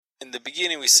In the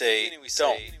beginning we say,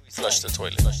 don't flush the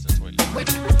toilet. Where you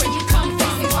come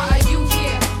from? Why are you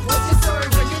here? What's your story?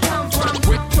 Where you come from?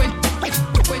 Where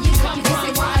you come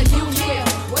from? Why are you here?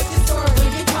 What's your story?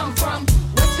 Where you come from?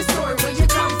 What's your story? Where you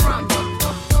come from?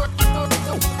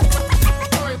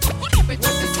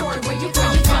 What's your story? Where you come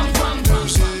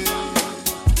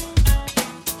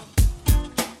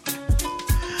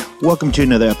from? Welcome to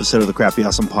another episode of the Crappy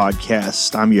Awesome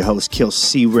Podcast. I'm your host, Kill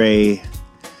C. Ray.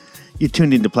 You're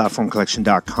tuned into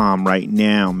PlatformCollection.com right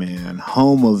now, man.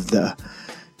 Home of the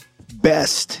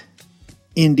best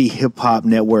indie hip-hop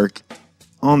network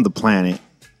on the planet.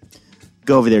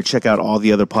 Go over there, check out all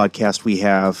the other podcasts we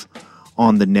have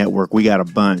on the network. We got a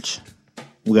bunch.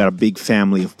 We got a big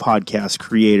family of podcast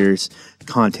creators,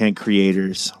 content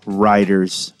creators,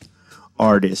 writers,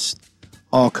 artists,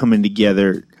 all coming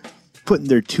together, putting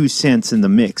their 2 cents in the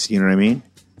mix, you know what I mean?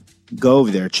 Go over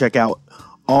there, check out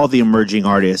all the emerging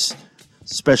artists,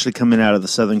 especially coming out of the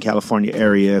Southern California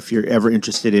area. If you're ever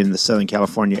interested in the Southern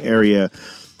California area,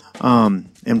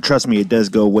 and trust me, it does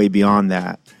go way beyond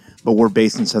that. But we're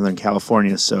based in Southern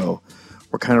California, so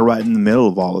we're kind of right in the middle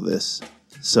of all of this.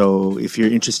 So if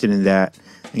you're interested in that,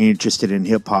 and you're interested in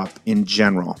hip-hop in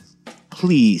general,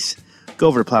 please go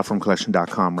over to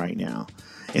PlatformCollection.com right now.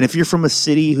 And if you're from a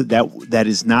city that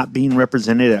is not being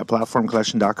represented at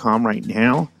PlatformCollection.com right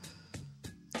now,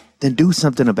 then do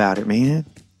something about it, man.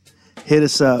 Hit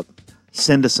us up,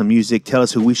 send us some music, tell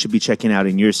us who we should be checking out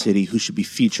in your city, who should be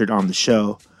featured on the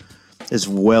show, as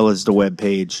well as the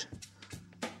webpage.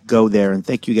 Go there, and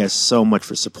thank you guys so much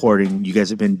for supporting. You guys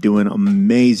have been doing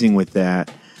amazing with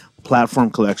that.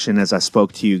 Platform Collection, as I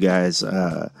spoke to you guys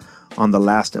on the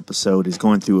last episode, is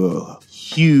going through a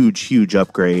huge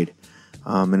upgrade,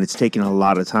 and it's taking a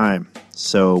lot of time.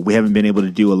 So we haven't been able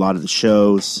to do a lot of the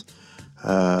shows.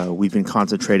 We've been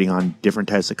concentrating on different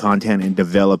types of content and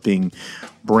developing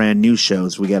brand new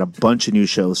shows. We got a bunch of new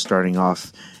shows starting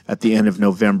off at the end of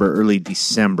November, early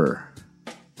December.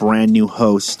 Brand new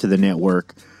hosts to the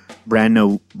network, brand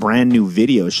new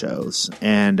video shows,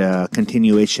 and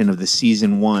continuation of the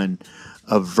season 1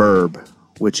 of Verb,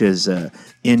 which is an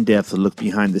in-depth look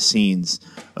behind the scenes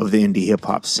of the indie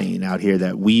hip-hop scene out here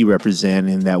that we represent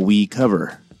and that we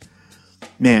cover.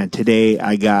 Man, today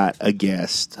I got a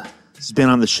guest. He's been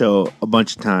on the show a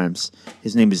bunch of times.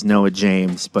 His name is Noah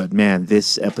James, but man,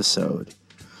 this episode,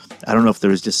 I don't know if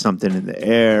there was just something in the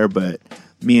air, but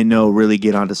me and Noah really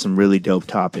get onto some really dope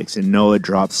topics, and Noah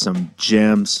drops some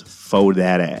gems for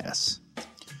that ass.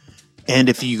 And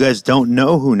if you guys don't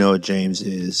know who Noah James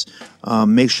is,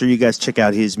 make sure you guys check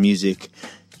out his music.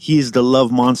 He is the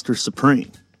Love Monster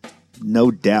Supreme. No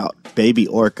doubt. Baby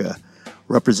Orca,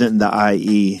 representing the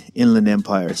IE, Inland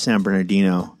Empire, San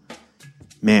Bernardino.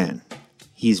 Man,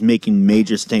 he's making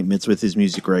major statements with his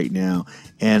music right now,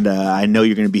 and I know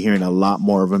you're going to be hearing a lot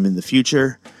more of him in the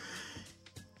future.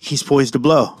 He's poised to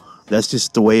blow. That's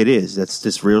just the way it is. That's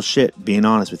just real shit, being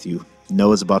honest with you.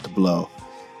 Noah's about to blow,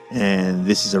 and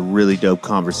this is a really dope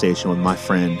conversation with my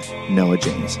friend Noah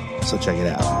James, so check it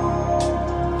out.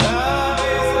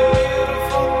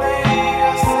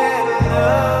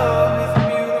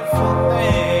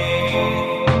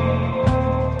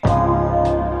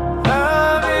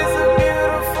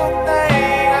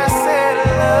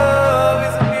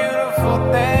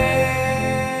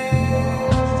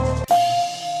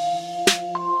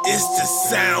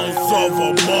 Of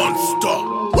a monster.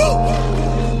 Woo!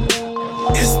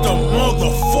 It's the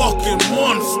motherfucking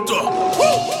monster.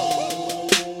 Woo!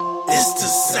 It's the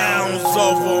sounds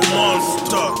of a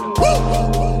monster. Woo!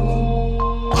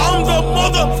 I'm the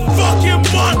motherfucking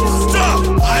monster.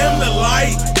 I am the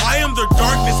light. I am the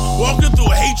darkness. Walking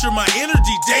through hatred. My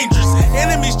energy dangerous.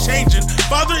 Enemies changing.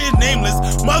 Father is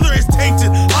nameless. Mother is tainted.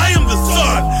 I am the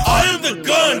sun. I am the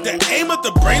gun. That aim at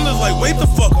the brainless like wake the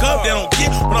fuck up. They don't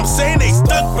get what I'm saying. They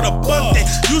stuck for the buck. They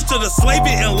used to the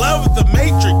slavery in love with the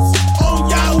matrix. Oh,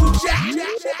 Yahoo Jack.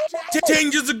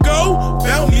 10 years ago,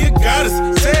 found me a goddess.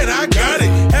 Said I got it.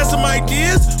 Had some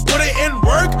ideas, put it in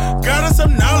work. Got us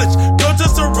some knowledge, built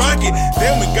us a rocket.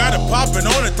 Then we got it popping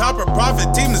on the top of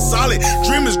profit. Team is solid,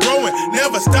 dream is growing,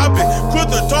 never stop it. Quit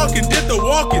the talking, did the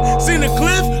walking. Seen the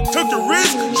cliff, took the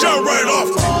risk, shot right off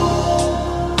it.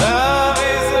 Love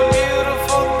is a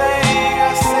beautiful thing.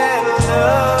 I said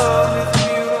love is a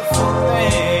beautiful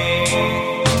thing.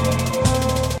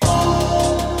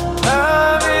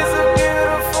 Love is a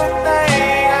beautiful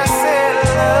thing. I said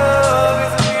love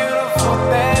is a beautiful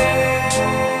thing.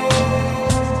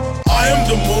 I am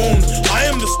the moon, I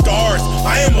am the stars,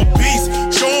 I am a beast.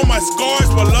 Showing my scars,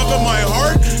 but loving my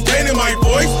heart. Painting my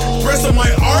voice, pressing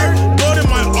my art. Building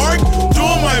my arc,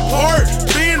 doing my part.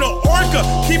 Being an orca,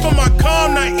 keeping my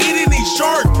calm, not eating these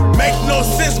sharks. make no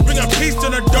sense, bringing peace to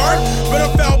the dark.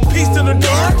 Better found peace in the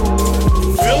dark.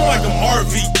 Feeling like I'm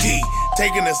RVD,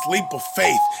 taking this leap of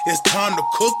faith. It's time to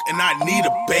cook and I need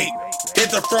a bait.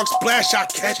 Hit the frog splash, I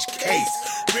catch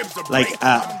case. Ribs are Like, break.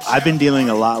 I've been dealing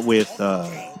a lot with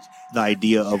the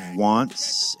idea of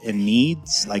wants and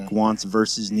needs, like wants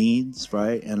versus needs,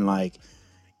 right? And like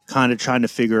kind of trying to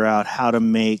figure out how to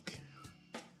make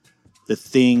the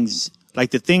things,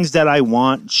 like the things that I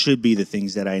want should be the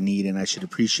things that I need, and I should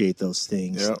appreciate those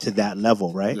things to that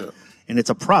level, right? Yeah. And it's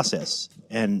a process.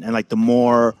 And like the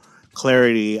more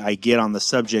clarity I get on the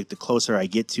subject, the closer I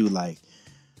get to like,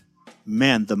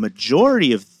 man, the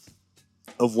majority of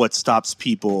what stops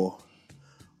people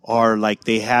are like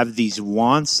they have these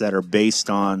wants that are based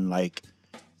on like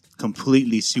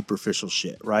completely superficial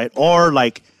shit, right? Or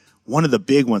like one of the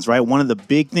big ones, right? One of the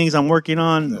big things I'm working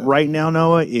on right now,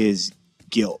 Noah, is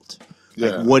guilt.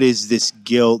 Yeah. Like, what is this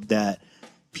guilt that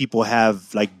people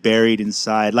have like buried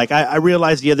inside? Like I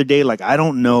realized the other day, like I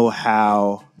don't know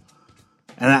how,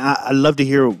 and I love to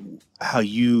hear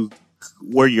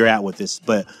where you're at with this,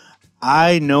 but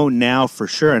I know now for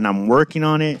sure, and I'm working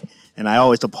on it, and I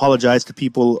always apologize to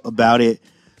people about it,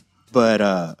 but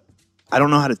I don't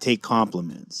know how to take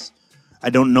compliments.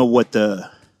 I don't know what the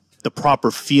proper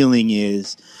feeling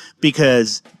is,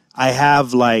 because I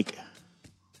have like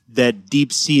that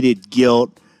deep-seated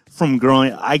guilt from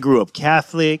growing. I grew up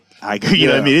Catholic. You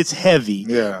know what I mean? It's heavy,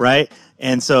 right?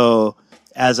 And so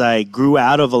as I grew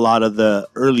out of a lot of the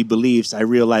early beliefs, I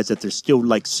realized that there's still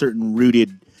like certain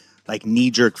rooted like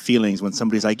knee-jerk feelings when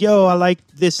somebody's like, yo, I like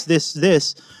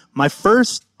this. My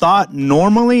first thought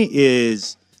normally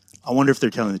is, I wonder if they're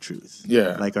telling the truth.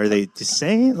 Yeah. Like, are they just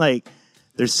saying, like,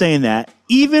 they're saying that?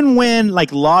 Even when,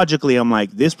 like, logically, I'm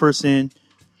like, this person,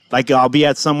 like, I'll be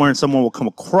at somewhere and someone will come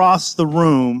across the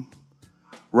room,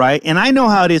 right? And I know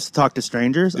how it is to talk to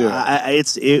strangers. Yeah.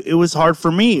 It was hard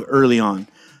for me early on.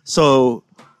 So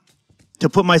to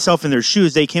put myself in their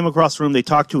shoes, they came across the room, they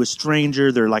talked to a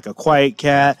stranger, they're like a quiet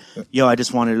cat. Yo, I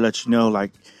just wanted to let you know,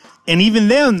 like, and even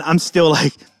then, I'm still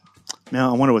like, man,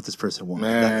 I wonder what this person wants.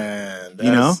 Man,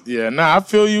 you know? Yeah, nah, I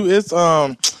feel you. It's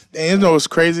and you know what's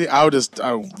crazy? I was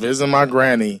visiting my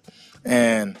granny,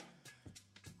 and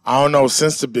I don't know,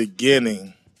 since the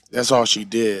beginning, that's all she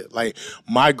did. Like,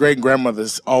 my great grandmother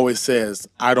always says,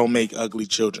 I don't make ugly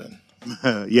children.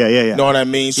 Yeah. You know what I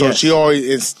mean? So Yes. she always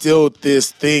instilled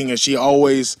this thing, and she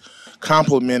always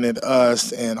complimented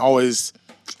us and always,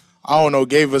 I don't know,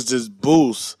 gave us this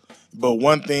boost. But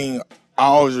one thing I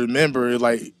always remember is,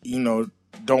 like, you know,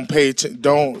 don't praise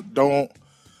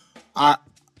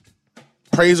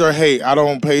or hate. I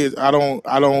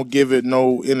don't give it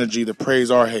no energy to praise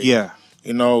or hate. Yeah.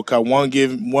 You know, cause one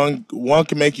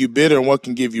can make you bitter and one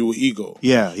can give you an ego.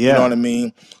 Yeah. You know what I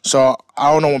mean? So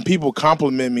I don't know, when people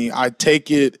compliment me, I take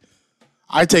it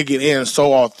in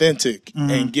so authentic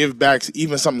and give back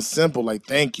even something simple like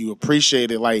thank you, appreciate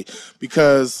it, like,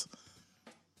 because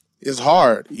it's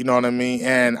hard, you know what I mean?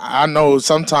 And I know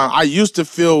sometimes I used to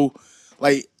feel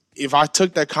like if I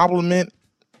took that compliment,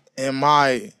 am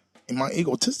I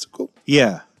egotistical?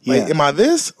 Yeah. Like, am I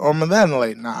this or am I that? And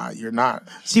like, nah, you're not.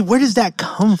 See, where does that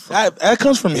come from? That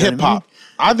comes from hip hop.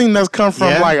 I think that's come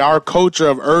from like our culture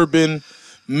of urban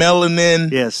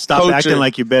melanin. Yeah, stop culture. acting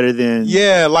like you're better than.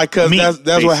 Yeah, like, cause Me, that's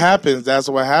basically. what happens. That's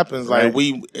what happens. Like,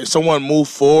 Right. if someone move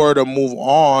forward or move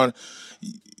on,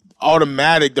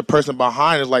 automatic, the person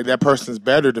behind is like, that person's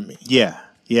better than me. Yeah.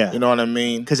 You know what I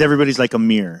mean? Because everybody's like a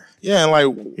mirror. Yeah, and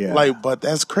like, but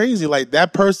that's crazy. Like,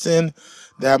 that person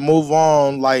that move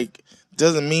on, like,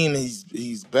 doesn't mean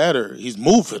he's better. He's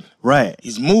moving. Right.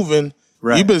 He's moving.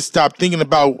 Right. You better stop thinking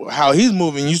about how he's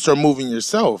moving. You start moving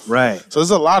yourself. Right. So there's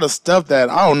a lot of stuff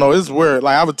that, I don't know, it's weird.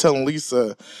 Like, I was telling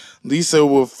Lisa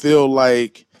will feel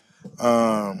like,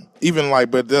 even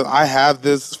like, but I have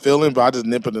this feeling, but I just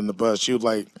nip it in the bud. She was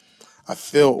like, I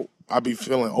be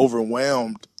feeling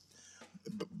overwhelmed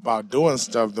about doing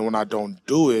stuff. Then when I don't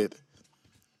do it,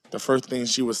 the first thing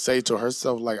she would say to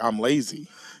herself, like, I'm lazy.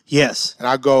 Yes. And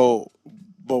I go,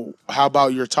 but how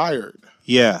about you're tired?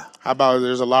 Yeah. How about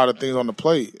there's a lot of things on the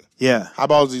plate? Yeah. How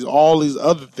about all these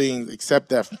other things except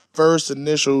that first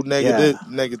initial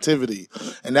negativity?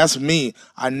 And that's me.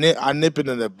 I nip it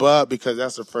in the bud because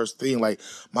that's the first thing. Like,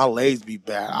 my legs be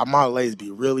bad. My legs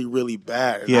be really, really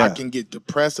bad. And I can get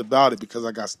depressed about it because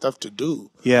I got stuff to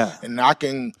do. Yeah. And I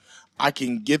can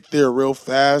get there real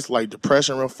fast, like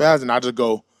depression real fast, and I just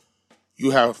go,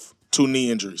 you have 2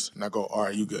 knee injuries. And I go, all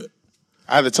right, you good.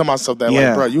 I had to tell myself that,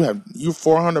 like, bro, you're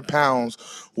 400 pounds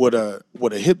with a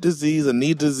hip disease, a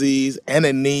knee disease, and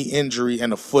a knee injury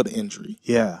and a foot injury.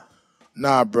 Yeah.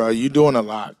 Nah, bro, you doing a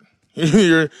lot.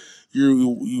 You're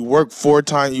you work 4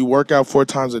 times, you work out 4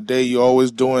 times a day. You're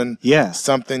always doing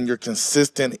something. You're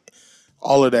consistent.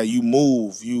 All of that. You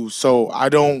move. So I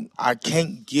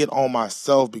can't get on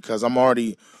myself because I'm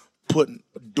already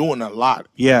doing a lot.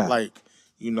 Yeah. Like,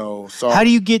 so how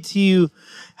did you get to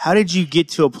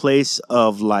a place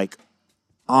of like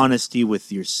honesty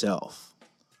with yourself?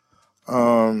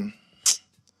 I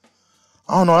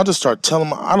don't know. I just start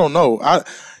telling I don't know. Let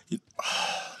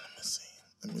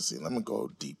me see. Let me go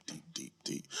deep.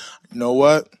 You know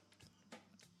what?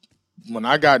 When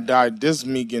I got this is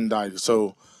me getting diabetes.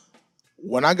 So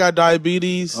when I got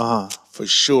diabetes, for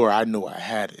sure I knew I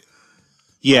had it.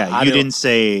 Yeah, you didn't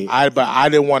say. But I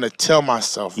didn't want to tell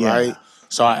myself, right?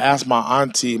 So I asked my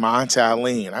auntie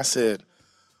Eileen. I said,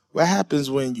 "What happens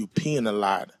when you peeing a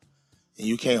lot and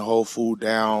you can't hold food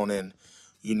down and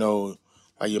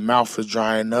like your mouth is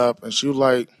drying up?" And she was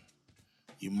like,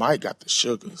 "You might got the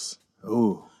sugars."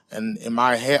 Ooh. And in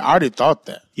my head, I already thought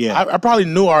that. Yeah. I probably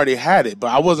knew I already had it, but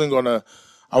I wasn't gonna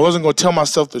tell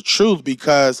myself the truth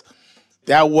because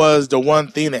that was the one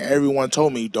thing that everyone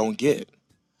told me don't get.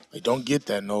 Like, don't get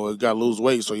that. No, you gotta lose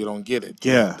weight so you don't get it.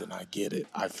 Yeah. Then I get it.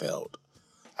 I felt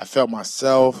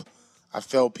myself. I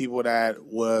felt people that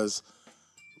was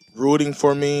rooting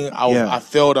for me. I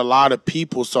felt a lot of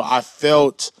people. So I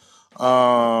felt,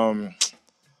 I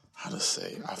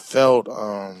felt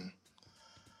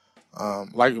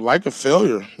like a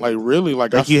failure. Like really,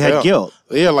 like you had guilt.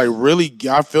 Yeah, like really,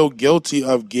 I felt guilty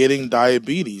of getting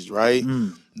diabetes. Right.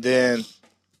 Then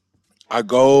I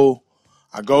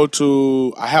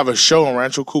have a show in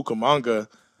Rancho Cucamonga.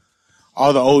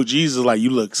 All the OGs is like,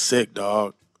 "You look sick,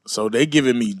 dog." So they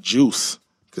giving me juice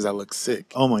because I look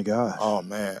sick. Oh my God. Oh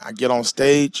man. I get on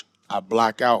stage, I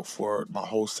black out for my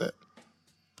whole set.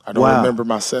 I don't remember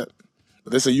my set.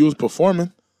 But they said, "You was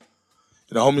performing."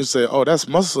 And the homie said, "Oh, that's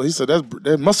muscle." He said,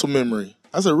 that's muscle memory.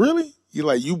 I said, "Really?" He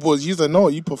said, "No,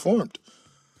 you performed."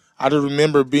 I just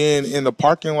remember being in the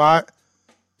parking lot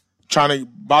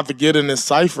about to get in this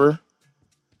cipher.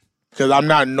 Cause I'm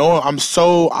not knowing. I'm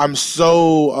so.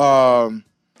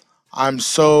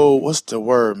 What's the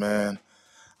word, man?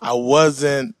 I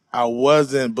wasn't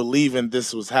believing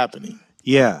this was happening.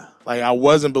 Yeah. Like I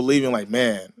wasn't believing. Like,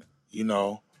 man,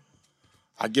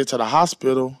 I get to the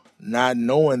hospital not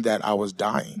knowing that I was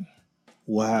dying.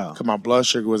 Wow. Cause my blood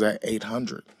sugar was at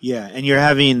 800. Yeah, and you're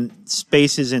having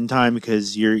spaces in time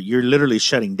because you're literally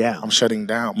shutting down. I'm shutting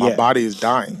down. My body is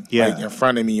dying. Yeah. Like in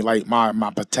front of me. Like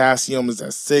my potassium is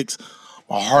at 6.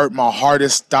 My heart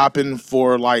is stopping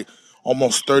for like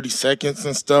almost 30 seconds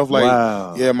and stuff. Like,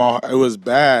 wow. Yeah, it was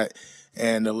bad.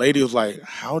 And the lady was like,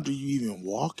 "How do you even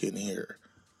walk in here?"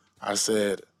 I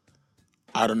said,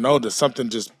 "I don't know. There's something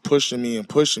just pushing me.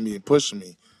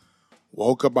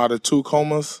 Woke up out of 2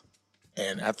 comas.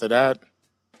 And after that,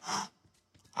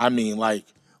 I mean, like,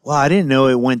 wow, I didn't know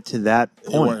it went to that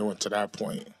point. It went to that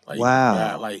point. Like, wow.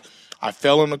 Yeah, like I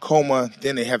fell in a coma.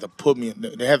 Then they had to put me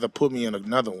in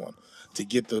another one to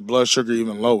get the blood sugar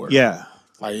even lower. Yeah,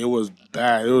 like it was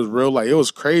bad. It was real. Like it was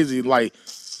crazy. Like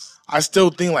I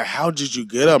still think like, how did you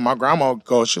get up? My grandma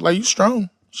goes, she's like, "You strong."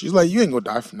 She's like, "You ain't gonna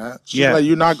die from that." She's like,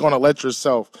 "You're not gonna let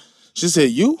yourself." She said,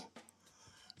 "You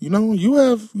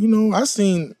have,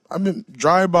 I've been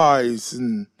drive-bys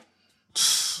and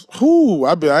I ain't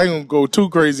gonna go too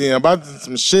crazy in about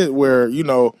some shit where,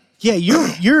 Yeah,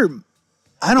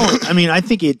 I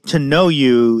think to know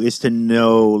you is to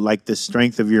know like the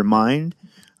strength of your mind.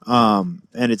 And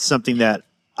it's something that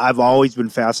I've always been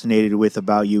fascinated with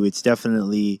about you. It's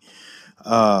definitely,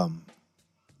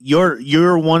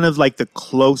 you're one of like the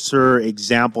closer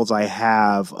examples I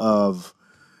have of,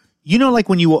 like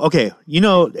when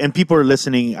and people are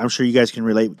listening, I'm sure you guys can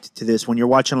relate to this. When you're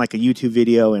watching like a YouTube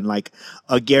video and like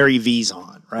a Gary V's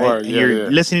on, right? And you're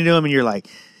listening to him and you're like,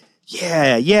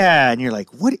 yeah. And you're like,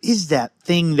 what is that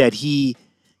thing that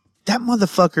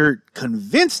motherfucker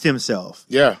convinced himself?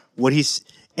 Yeah.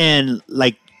 And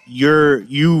like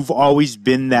you've always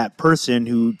been that person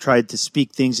who tried to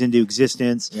speak things into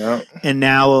existence. Yeah. And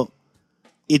now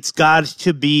it's got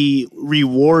to be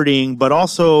rewarding, but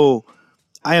also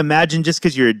I imagine just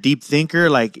because you're a deep thinker,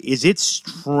 like, is it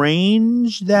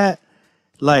strange that,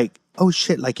 like, oh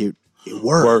shit, like it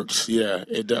works? Yeah,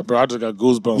 bro, I just got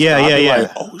goosebumps. Yeah.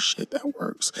 Like, oh shit, that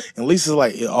works. And Lisa's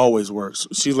like, it always works.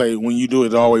 She's like, when you do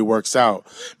it, it always works out.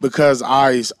 Because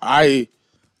I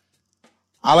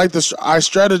like I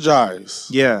strategize.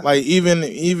 Yeah. Like even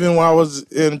when I was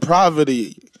in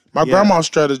poverty, My Yeah. grandma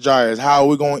strategized how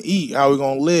we gonna eat, how we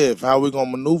gonna live, how we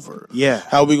gonna maneuver. Yeah.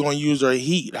 How we gonna use our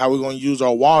heat, how we gonna use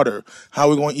our water, how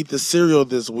we gonna eat the cereal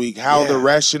this week, how the Yeah.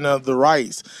 ration of the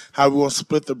rice, how we gonna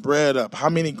split the bread up, how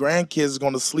many grandkids is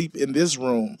gonna sleep in this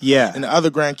room, Yeah. and the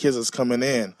other grandkids is coming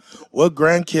in. What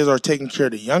grandkids are taking care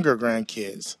of the younger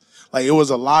grandkids? Like it was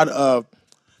a lot of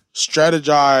strategy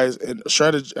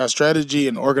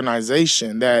and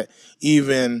organization that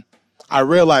even I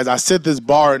realized I set this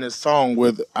bar in this song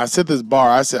I said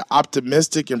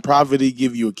optimistic and poverty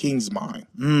give you a king's mind.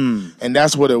 And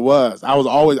that's what it was. I was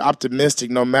always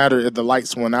optimistic no matter if the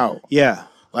lights went out. Yeah.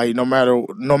 Like no matter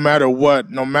what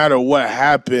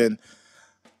happened,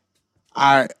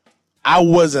 I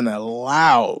wasn't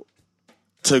allowed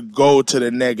to go to the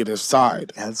negative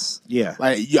side. Yeah.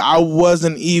 Like I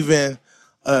wasn't even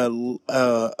allowed.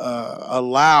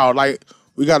 Like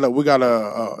we got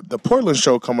the Portland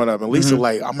show coming up, and Lisa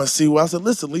like I'm gonna see what I said.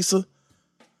 Listen, Lisa,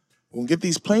 we'll get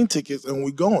these plane tickets and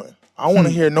we going. I want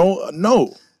to hear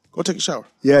no. Go take a shower.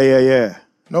 Yeah.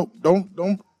 Nope, don't.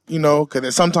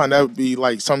 Because sometimes that would be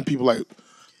like some people like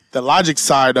the logic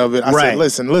side of it. I said,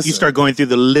 listen. You start going through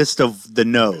the list of the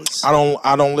no's. I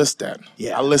don't list that.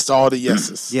 Yeah. I list all the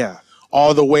yeses. Yeah.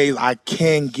 All the ways I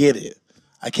can get it.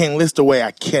 I can't list the way I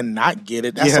cannot get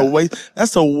it. That's Yeah. a waste.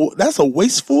 That's a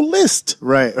wasteful list.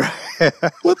 Right.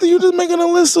 What are you just making a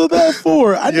list of that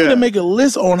for? I need Yeah. to make a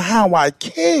list on how I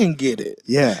can get it.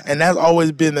 Yeah. And that's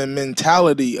always been the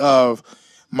mentality of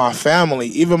my family.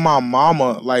 Even my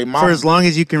mama, like For as long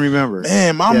as you can remember.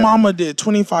 man, my Yeah. mama did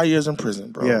 25 years in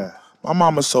prison, bro. Yeah. My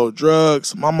mama sold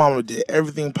drugs. My mama did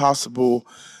everything possible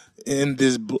in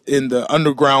the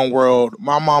underground world.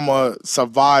 My mama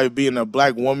survived being a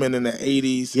black woman in the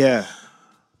 80s. Yeah.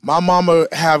 My mama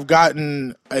have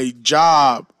gotten a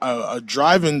job, a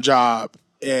driving job,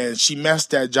 and she messed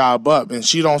that job up, and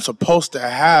she don't supposed to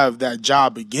have that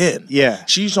job again. Yeah.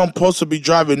 She's supposed to be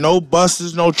driving no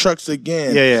buses, no trucks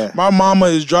again. Yeah. My mama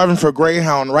is driving for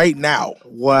Greyhound right now.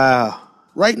 Wow.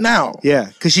 Right now. Yeah.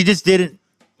 Because she just didn't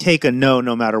take a no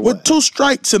matter what. With 2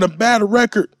 strikes and a bad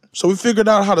record. So we figured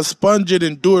out how to sponge it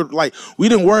and do it. Like, we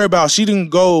didn't worry about, she didn't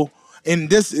go, and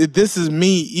this is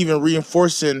me even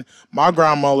reinforcing my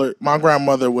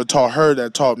grandmother what taught her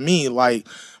that taught me. Like,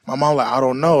 my mom like, I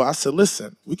don't know. I said,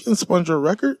 listen, we can sponge your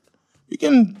record. We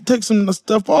can take some of the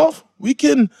stuff off. We're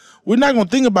not going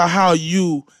to think about how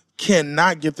you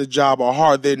cannot get the job or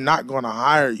how they're not going to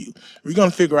hire you. We're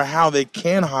going to figure out how they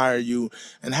can hire you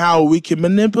and how we can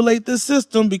manipulate the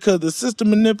system, because the system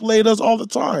manipulates us all the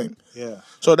time. Yeah.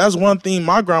 So that's one thing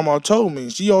my grandma told me.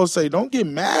 She always say, don't get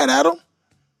mad at them.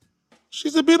 She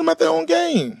said, beat them at their own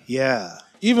game. Yeah.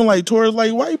 Even like towards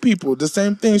like white people, the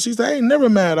same thing. She said, I ain't never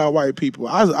mad at white people.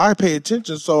 I pay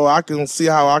attention so I can see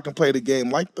how I can play the game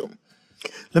like them.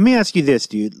 Let me ask you this,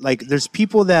 dude. Like, there's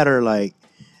people that are like,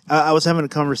 I was having a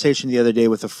conversation the other day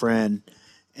with a friend,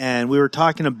 and we were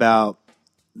talking about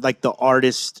like the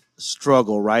artist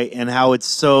struggle, right? And how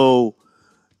it's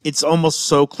almost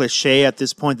so cliche at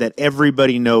this point that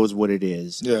everybody knows what it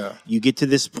is. Yeah. You get to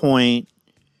this point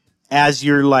as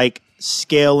you're like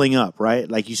scaling up, right?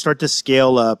 Like you start to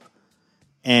scale up,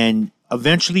 and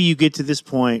eventually you get to this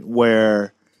point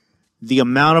where the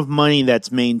amount of money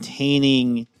that's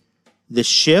maintaining the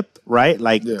ship, right?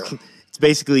 Like Yeah. it's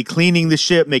basically cleaning the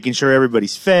ship, making sure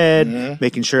everybody's fed,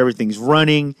 making sure everything's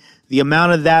running. The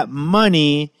amount of that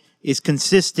money is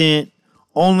consistent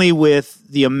only with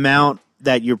the amount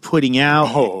that you're putting out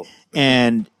Oh.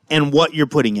 and what you're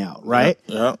putting out, right?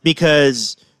 Yeah.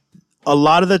 Because a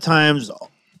lot of the times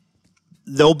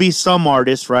there'll be some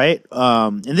artists, right?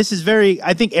 And this is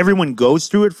I think everyone goes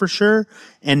through it for sure.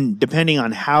 And depending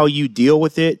on how you deal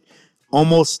with it,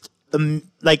 almost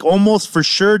for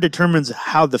sure determines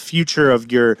how the future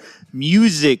of your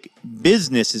music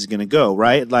business is going to go,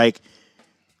 right? Like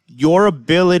your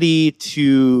ability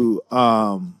to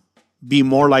be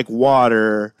more like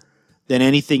water than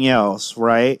anything else,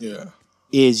 right? Yeah.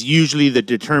 Is usually the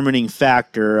determining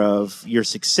factor of your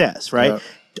success, right? Yeah.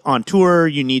 On tour,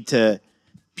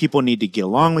 people need to get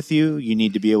along with you. You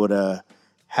need to be able to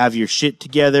have your shit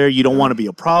together. You don't want to be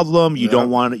a problem. You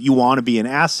want to be an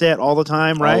asset all the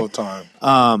time, right? All the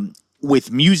time.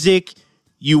 With music,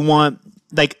 you want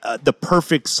the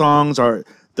perfect songs are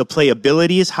the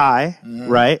playability is high,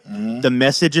 right? The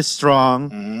message is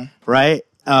strong, right?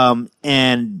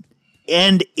 And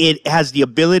it has the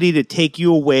ability to take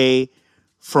you away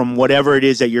from whatever it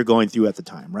is that you're going through at the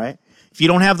time, right? If you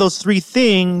don't have those 3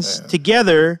 things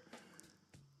together,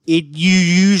 you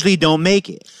usually don't make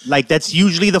it. Like that's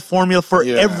usually the formula for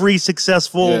every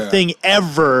successful thing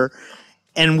ever.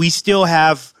 And we still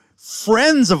have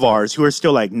friends of ours who are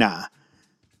still like, nah,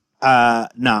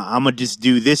 I'm gonna just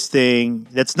do this thing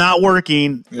that's not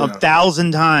working Yeah.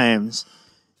 1,000 times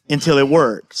until it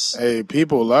works. Hey,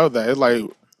 people love that. It's like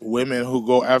women who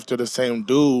go after the same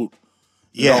dude.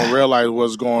 You Yeah. don't realize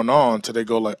what's going on till they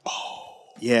go like, oh,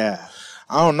 Yeah.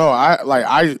 I don't know.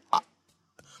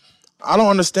 I don't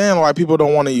understand why people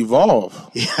don't want to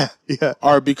evolve Yeah. Yeah.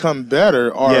 or become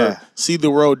better or Yeah. see the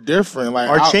world different. Like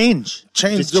Or change.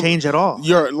 change Just change at all.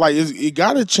 You're like it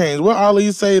got to change. What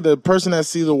Ali say? The person that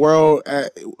see the world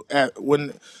at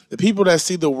when the people that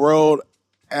see the world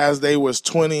as they was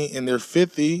 20 and they're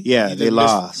 50. Yeah, you they just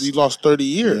lost. You lost 30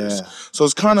 years. Yeah. So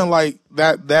it's kind of like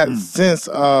that sense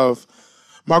of.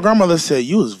 My grandmother said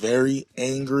you was very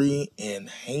angry and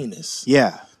heinous.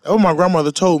 Yeah. That's what my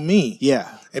grandmother told me. Yeah.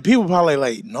 And people probably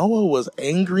like, Noah was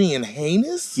angry and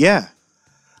heinous? Yeah.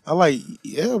 I'm like,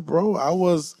 yeah, bro.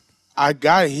 I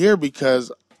got here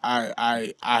because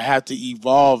I had to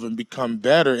evolve and become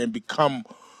better and become,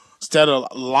 instead of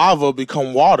lava,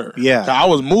 become water. Yeah. 'Cause I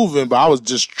was moving, but I was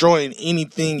destroying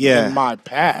anything Yeah. in my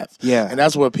path. Yeah. And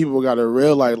that's what people got to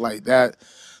realize, like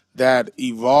that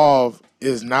evolve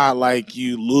is not like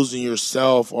you losing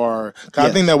yourself or, 'cause I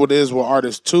Yes. think that what it is with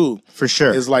artists too. For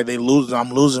sure. It's like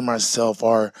I'm losing myself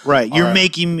or. Right. You're or-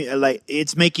 making me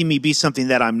it's making me be something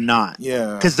that I'm not.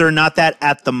 Yeah. Because they're not that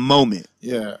at the moment.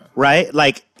 Yeah. Right?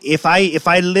 Like if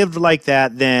I lived like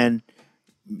that, then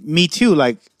me too.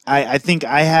 Like I think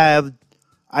I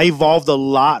evolved a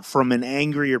lot from an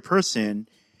angrier person.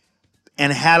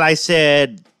 And had I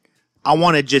said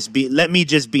let me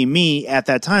just be me at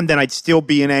that time, then I'd still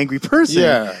be an angry person.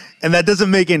 Yeah. And that doesn't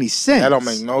make any sense. That don't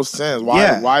make no sense. Why?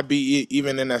 Yeah. Why be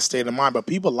even in that state of mind? But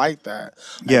people like that.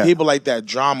 Like, Yeah. People like that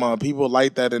drama. People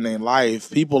like that in their life.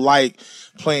 People like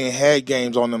playing head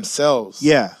games on themselves.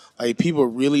 Yeah. Like people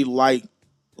really like,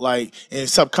 and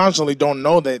subconsciously don't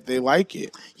know that they like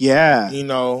it. Yeah. You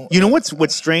know. You know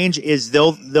what's strange is there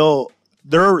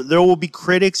will be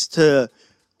critics to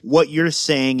what you're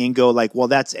saying and go like, well,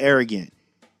 that's arrogant.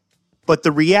 But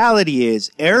the reality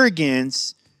is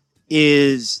arrogance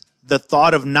is the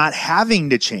thought of not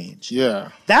having to change. Yeah.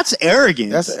 That's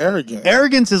arrogance. That's arrogant.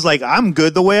 Arrogance is like, I'm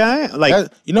good the way I am.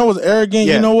 Like, You know what's arrogant?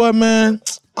 Yeah. You know what, man?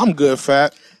 I'm good,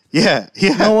 fat. yeah.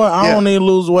 You know what? I yeah. don't need to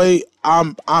lose weight.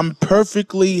 I'm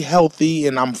perfectly healthy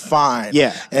and I'm fine.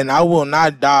 Yeah. And I will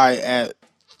not die at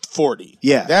 40.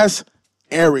 Yeah. That's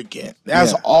arrogant.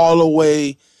 That's Yeah. all the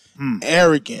way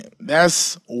arrogant.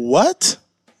 That's what?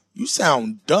 You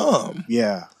sound dumb.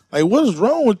 Yeah. Like, what is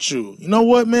wrong with you? You know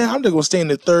what, man? I'm just going to stay in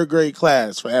the third grade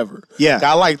class forever. Yeah.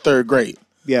 I like third grade.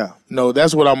 Yeah. No,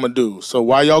 that's what I'm going to do. So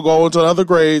while y'all go into the other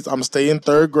grades, I'm going to stay in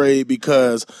third grade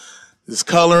because it's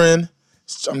coloring.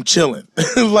 I'm chilling.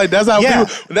 Like, that's how Yeah.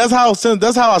 people,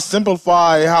 that's how I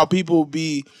simplify how people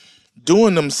be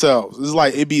doing themselves. It's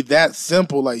like, it be that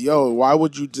simple. Like, yo, why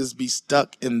would you just be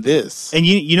stuck in this? And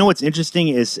you know what's interesting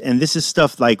is, and this is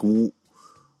stuff like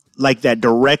that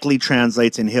directly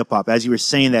translates in hip hop. As you were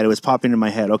saying that, it was popping in my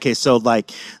head. Okay, so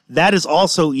like that is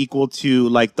also equal to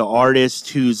like the artist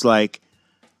who's like,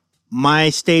 my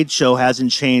stage show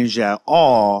hasn't changed at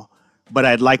all, but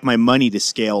I'd like my money to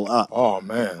scale up. Oh,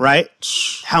 man. Right?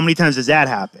 How many times does that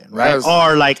happen? Right? That's-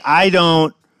 Or like I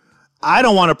don't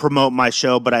want to promote my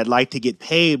show, but I'd like to get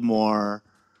paid more.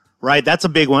 Right? That's a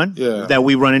big one Yeah. that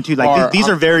we run into. Like Or these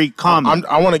are very common.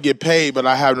 I want to get paid, but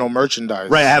I have no merchandise.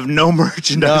 Right, I have no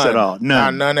merchandise at all.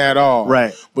 None. None at all.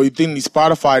 Right. But you think these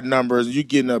Spotify numbers, you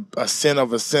getting a cent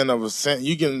of a cent of a cent.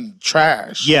 You getting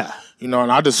trash. Yeah. You know,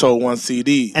 and I just sold one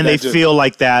CD. And That they just- feel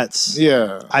like that's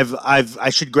Yeah. I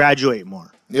should graduate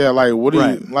more. Yeah, like what do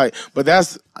Right. you like? But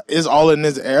it's all in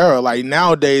this era. Like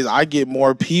nowadays, I get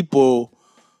more people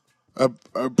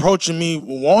approaching me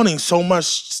wanting so much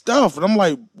stuff, and I'm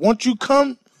like, won't you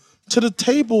come to the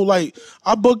table? Like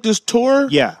I booked this tour,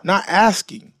 Yeah. not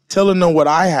asking, telling them what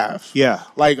I have, Yeah.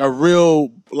 like a real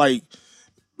like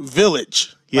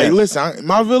village. Yeah. Like listen,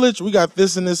 my village, we got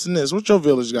this and this and this. What your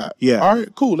village got? Yeah. all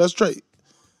right, cool, let's trade.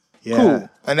 Yeah. Cool.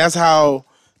 And that's how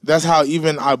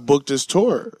even I booked this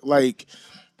tour. Like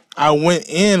I went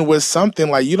in with something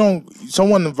like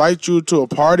someone invites you to a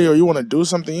party or you want to do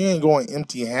something, you ain't going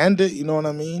empty handed, you know what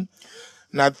I mean?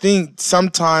 And I think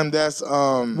sometimes that's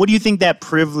What do you think that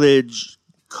privilege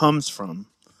comes from?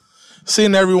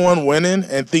 seeing everyone winning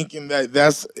and thinking that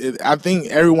that's it. I think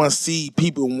everyone see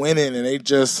people winning and they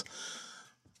just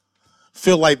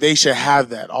feel like they should have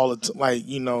that all the time. Like,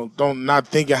 you know, not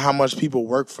thinking how much people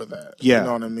work for that. Yeah. You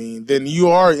know what I mean? Then we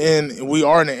are in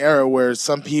an era where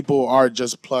some people are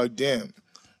just plugged in.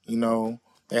 You know,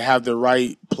 they have the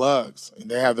right plugs.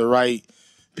 They have the right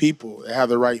people. They have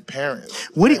the right parents.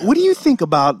 What do you think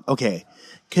about, okay,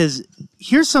 because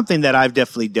here's something that I've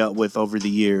definitely dealt with over the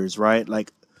years, right?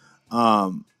 Like,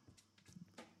 I've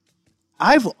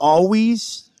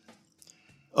always,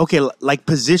 like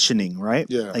positioning, right?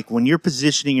 Yeah. Like when you're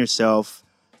positioning yourself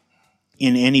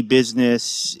in any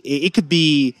business, it could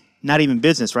be not even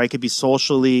business, right? It could be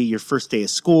socially, your first day of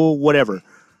school, whatever.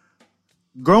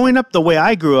 Growing up the way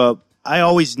I grew up, I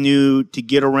always knew to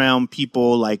get around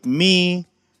people like me,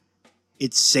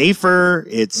 it's safer,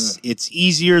 it's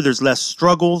easier, there's less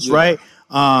struggles, right?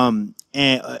 And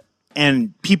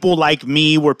people like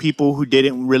me were people who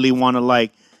didn't really want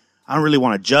to I don't really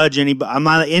want to judge anybody. I'm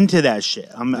not into that shit.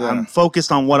 I'm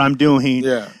focused on what I'm doing.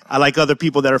 Yeah. I like other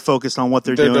people that are focused on what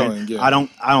they're doing. Yeah. I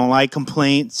don't like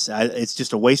complaints. It's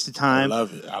just a waste of time. I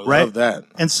love it. I right? love that.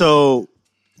 And so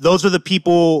those are the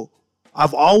people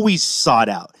I've always sought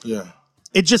out. Yeah.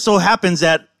 It just so happens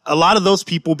that a lot of those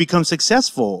people become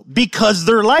successful because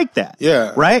they're like that.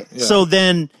 Yeah. Right? Yeah. So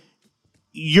then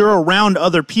you're around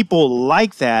other people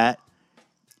like that.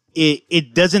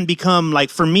 It doesn't become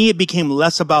for me, it became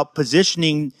less about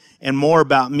positioning and more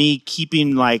about me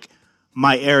keeping my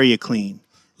area clean.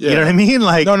 Yeah. You know what I mean?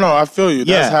 No, I feel you.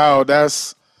 Yeah.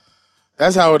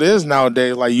 That's how it is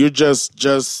nowadays. Like you're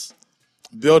just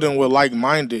building with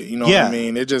like-minded, you know what I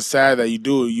mean? It's just sad that you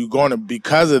do it. You're going to,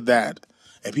 because of that,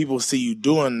 and people see you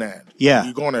doing that. Yeah.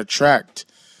 You're going to attract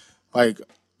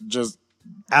just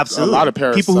absolutely a lot of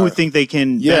parasites. people who think they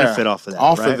can benefit off of that.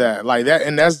 Of that. Like that,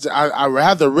 and that's I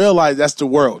have to realize that's the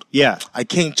world. Yeah. I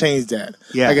can't change that.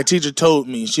 Yeah. Like a teacher told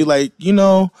me, she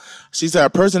she said a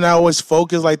person that always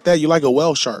focus like that, you're like a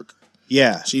whale shark.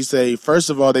 Yeah. She say, first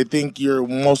of all, they think you're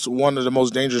one of the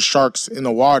most dangerous sharks in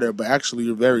the water, but actually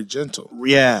you're very gentle.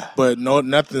 Yeah. But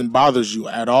nothing bothers you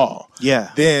at all.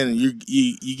 Yeah. Then you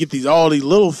get all these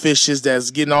little fishes that's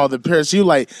getting all the parasites.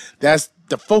 You that's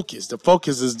the focus. The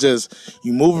focus is just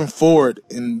you moving forward,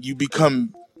 and you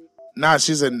become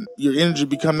she said your energy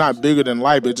become not bigger than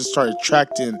life, but just start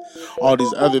attracting all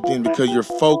these other things because you're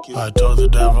focused. I told the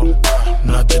devil,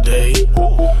 not today.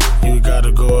 You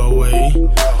gotta go away.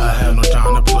 I have no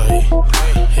time to play.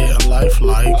 Hit a life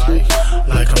like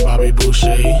I'm Bobby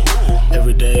Boucher.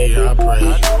 Every day I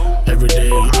pray. Every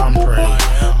day I'm praying.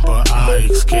 But I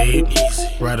escape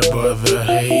right above the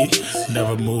hate.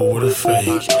 Never move with a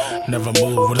fake. Never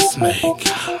move with a snake.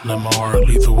 Let my heart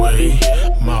lead the way.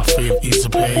 My faith ease the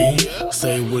pain.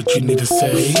 Say what you need to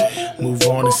say. Move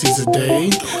on and seize the day.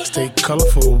 Stay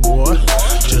colorful, boy.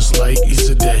 Just like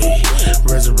Easter Day.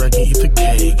 Resurrect and eat the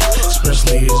cake.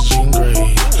 Especially as Jean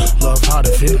Grey. Love how the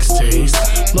phoenix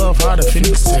tastes. Love how the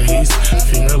phoenix tastes.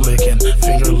 Finger licking,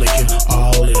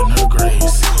 all in her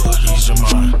grace. Ease your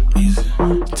mind. Easy.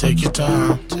 Take your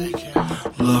time.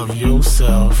 Love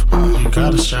yourself. You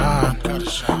gotta shine.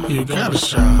 You gotta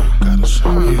shine.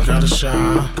 You gotta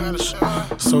shine.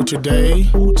 So today,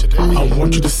 I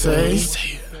want you to say,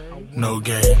 no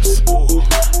games.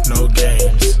 No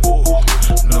games.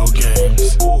 No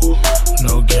games.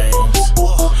 No games.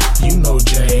 You know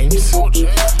James. No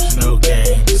games. No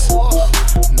games.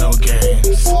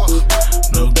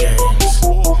 No games.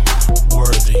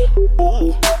 Worthy.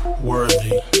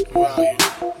 Worthy.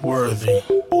 Worthy.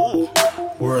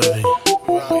 Worthy.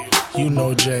 You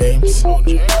know James.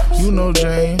 You know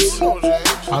James.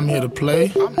 I'm here to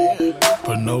play,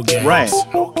 but no games. Right.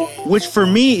 No games. Which for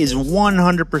me is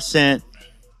 100%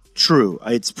 true.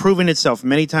 It's proven itself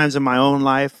many times in my own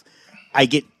life. I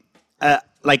get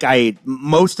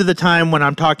most of the time when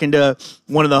I'm talking to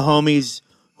one of the homies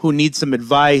who needs some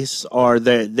advice, or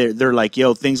they're like,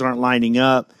 yo, things aren't lining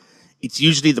up. It's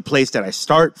usually the place that I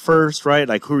start first, right?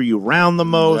 Like, who are you around the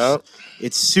most? Yep.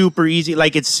 It's super easy.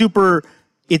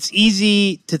 It's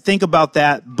easy to think about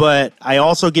that, but I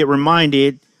also get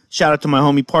reminded, shout out to my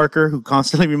homie Parker, who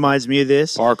constantly reminds me of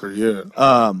this. Parker,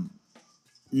 yeah.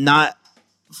 Not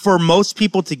for most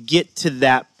people to get to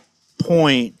that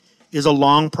point is a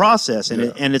long process,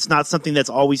 and it's not something that's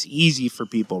always easy for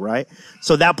people, right?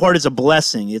 So that part is a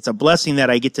blessing. It's a blessing that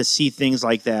I get to see things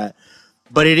like that.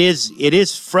 But it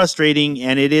is frustrating,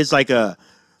 and it is like a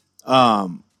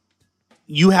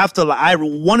you have to.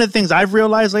 One of the things I've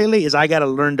realized lately is I got to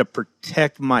learn to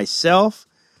protect myself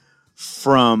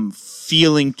from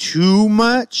feeling too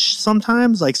much.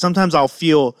 Sometimes I'll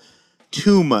feel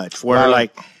too much, where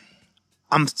Right.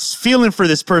 I'm feeling for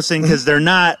this person because they're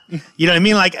not, you know what I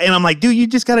mean? And I'm like, dude, you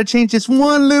just got to change this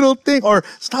one little thing, or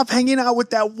stop hanging out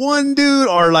with that one dude,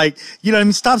 or you know what I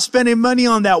mean? Stop spending money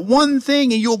on that one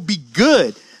thing and you'll be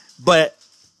good. But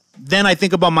then I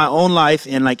think about my own life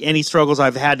and any struggles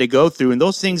I've had to go through,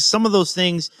 and some of those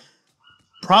things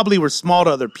probably were small to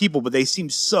other people, but they seem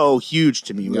so huge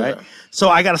to me, right? Yeah. So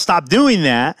I got to stop doing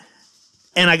that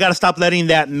and I got to stop letting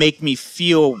that make me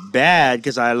feel bad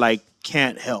because I like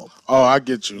can't help. Oh, I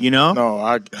get you. You know? No,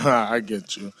 I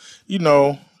get you. You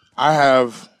know, I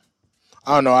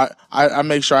don't know. I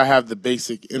make sure I have the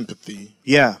basic empathy,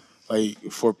 Yeah. like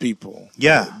for people.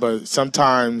 Yeah. But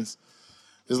sometimes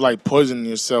it's like poisoning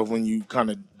yourself when you kind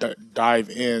of dive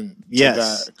in.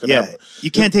 Yes. To that. Yeah.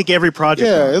 You can't take every project.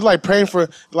 Yeah, on. it's like praying for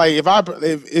like if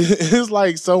it's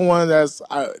like someone that's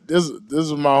this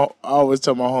is my I always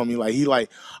tell my homie like he like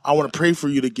I want to pray for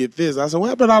you to get this. I said,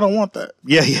 well, but I don't want that.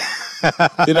 Yeah. Yeah.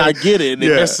 Then I get it and it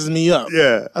Yeah. messes me up.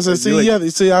 Yeah. I said, You're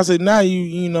like- see, I said now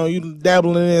you know you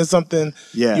dabbling in something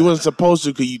Yeah. you wasn't supposed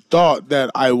to because you thought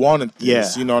that I wanted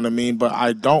this. Yeah. You know what I mean? But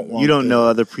I don't want. You don't this. know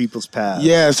other people's paths.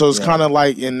 Yeah, so it's Yeah. kind of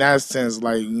like in that sense,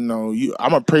 like I'm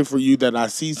gonna pray for you that I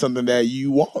see something that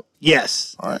you want.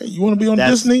 Yes. All right, you want to be on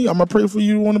That's- Disney? I'm gonna pray for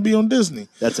you. Want to be on Disney?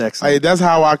 That's excellent. Like that's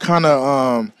how I kind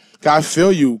of I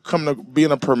feel you coming to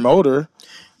being a promoter.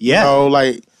 yeah. You know,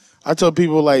 like I tell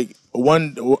people like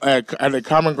at the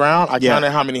Common Ground, I Yeah.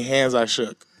 counted how many hands I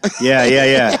shook. Yeah. Yeah.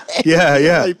 Yeah. Yeah.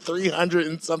 Yeah. Like 300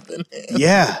 and something hands.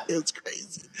 Yeah. It's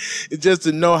crazy. It's just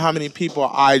to know how many people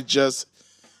I just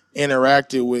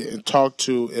interacted with and talked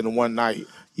to in one night.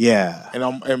 Yeah.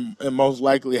 And most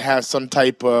likely have some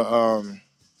type of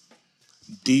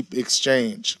deep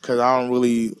exchange because I don't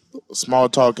really small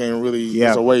talk ain't really Yeah,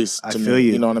 it's a waste I to feel me.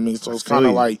 you. You know what I mean? So it's feel kind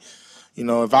of you. like,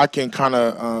 if I can kind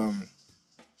of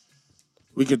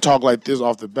we can talk like this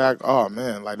off the back. Oh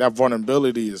man, like that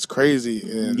vulnerability is crazy.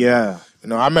 And Yeah.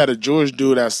 I met a Jewish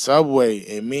dude at Subway,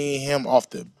 and me and him off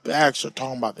the back started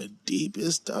talking about the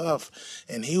deepest stuff.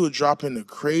 And he was dropping the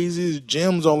craziest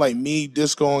gems on like me,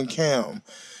 Disco, and Cam.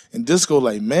 And Disco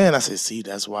like, man, I said, see,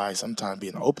 that's why sometimes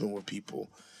being open with people.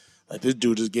 Like this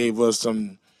dude just gave us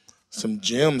some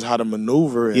gems how to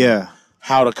maneuver and Yeah.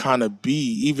 how to kind of be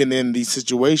even in these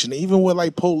situations, even with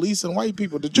like police and white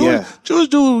people. The Yeah. Jewish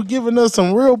dude was giving us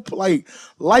some real like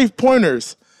life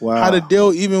pointers. Wow. How to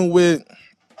deal even with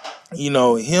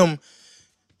him.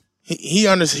 He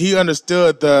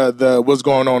understood the what's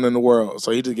going on in the world.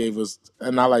 So he just gave us,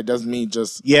 and I like that's me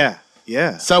just Yeah.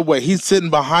 Yeah. Subway. He's sitting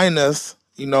behind us.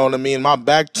 You know what I mean? My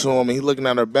back to him, and he's looking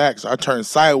at her back. So I turned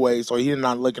sideways, so he's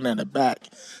not looking at her back.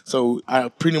 So I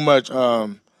pretty much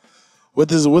what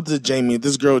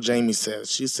this girl Jamie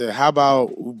says. She said, "How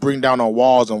about we bring down our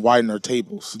walls and widen our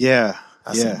tables?" Yeah.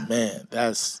 I Yeah. said, "Man,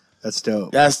 that's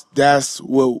dope. that's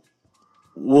what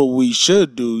we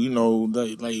should do."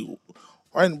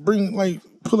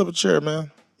 Pull up a chair,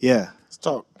 man. Yeah. Let's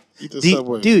talk. Eat the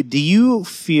Subway. Dude, do you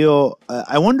feel?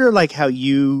 I wonder, like, how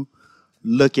you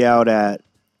look out at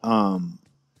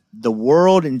the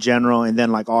world in general, and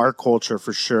then like our culture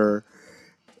for sure,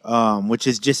 which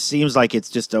is just seems like it's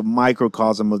just a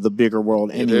microcosm of the bigger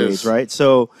world, anyways, is. right?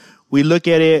 So we look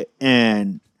at it,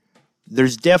 and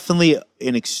there's definitely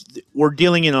we're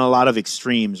dealing in a lot of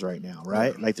extremes right now,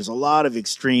 right? Like, there's a lot of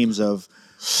extremes of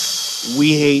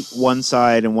we hate one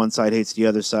side and one side hates the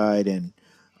other side, and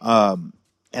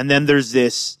then there's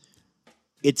this.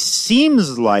 It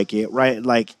seems like it, right?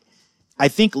 Like, I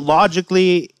think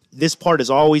logically, this part has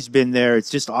always been there. It's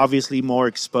just obviously more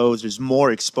exposed. There's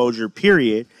more exposure,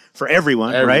 period, for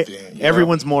everyone, right? Everything, yeah.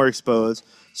 Everyone's more exposed.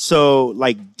 So,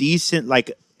 like, decent,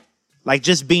 like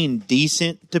just being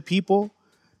decent to people,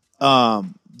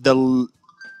 the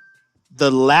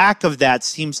lack of that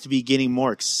seems to be getting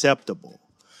more acceptable,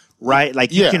 right?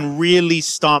 Like, you Yeah. can really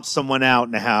stomp someone out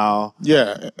now.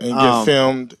 Yeah, and get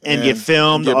filmed. And get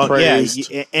filmed. Get praised.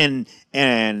 Yeah,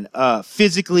 and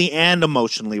physically and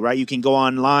emotionally, right? You can go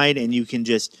online and you can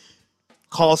just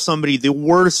call somebody the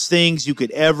worst things you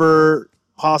could ever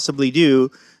possibly do,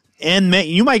 and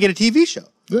you might get a TV show.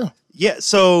 Yeah. Yeah.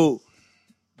 So,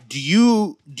 do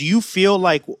you feel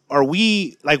like where are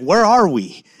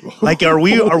we? Like, are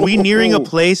we nearing a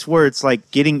place where it's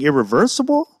like getting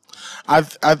irreversible? I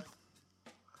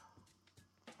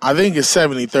think it's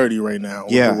 70-30 right now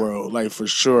with Yeah. the world, like for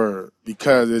sure,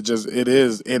 because it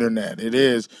is internet. It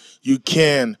is, you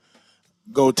can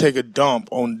go take a dump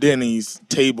on Denny's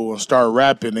table and start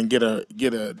rapping and get a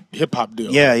hip hop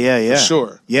deal. Yeah. For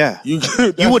sure. Yeah. You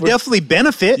would definitely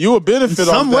benefit. You would benefit in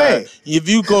some off that. way. If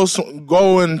you go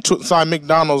inside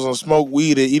McDonald's and smoke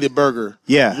weed and eat a burger,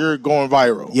 Yeah. you're going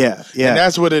viral. Yeah. And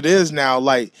that's what it is now.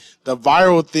 Like, the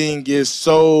viral thing is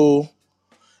so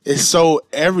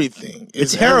everything.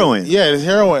 It's heroin. It's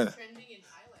heroin. Trending in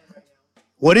Thailand right now.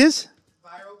 What is?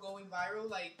 Going viral,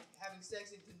 like having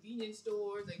sex in convenience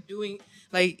stores, like doing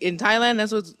like in Thailand.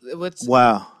 That's what's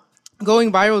Wow.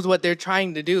 going viral is what they're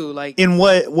trying to do. Like In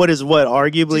what is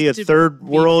arguably just a to third be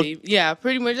world yeah,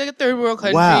 pretty much like a third world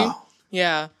country. Wow.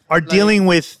 Yeah, are Like, dealing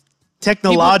with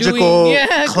technological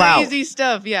clout. crazy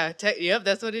stuff. Yeah, yep,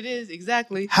 that's what it is.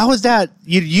 Exactly. How is that?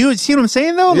 You see what I'm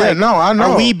saying though? Yeah, Like, no, I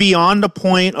know. Are we beyond the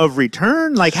point of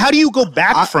return? Like, how do you go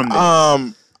back from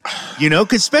this?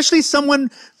 Because especially someone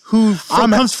who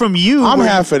comes from you. I'm where-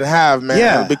 half and half, man.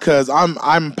 Yeah. Because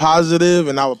I'm positive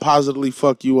and I would positively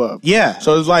fuck you up. Yeah.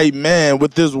 So it's like, man,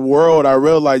 with this world, I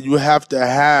realize you have to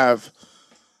have,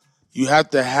 I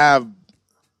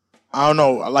don't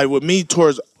know, like with me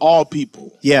towards all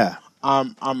people, Yeah.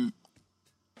 I'm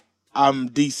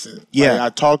decent. Yeah. Like, I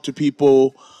talk to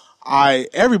people.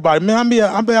 Everybody, man, I'm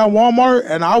at Walmart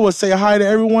and I would say hi to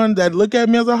everyone that look at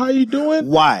me. I was like, how you doing?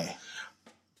 Why?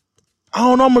 I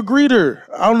don't know. I'm a greeter.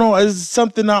 I don't know. It's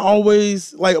something I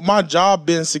always like. My job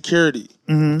being security,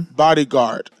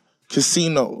 bodyguard,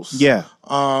 casinos. Yeah.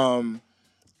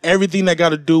 Everything that got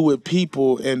to do with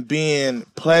people and being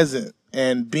pleasant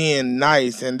and being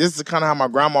nice. And this is kind of how my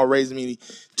grandma raised me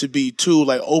to be too.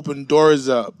 Like open doors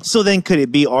up. So then, could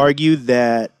it be argued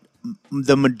that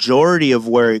the majority of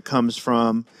where it comes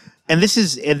from, and this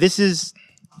is,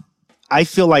 I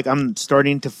feel like I'm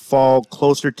starting to fall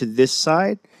closer to this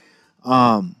side.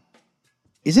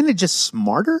 Isn't it just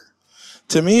smarter?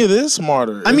 To me, it is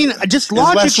smarter. I mean, just it's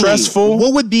less logically, stressful.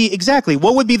 What would be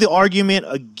the argument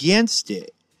against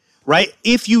it? Right?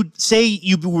 If you say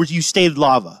you stayed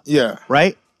lava, Yeah.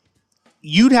 right?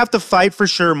 You'd have to fight for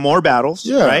sure more battles,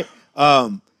 Yeah. right?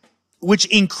 Which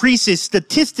increases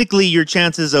statistically your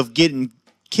chances of getting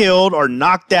killed or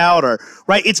knocked out, or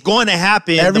right. It's going to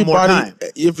happen the more time.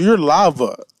 If you're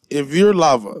lava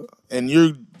and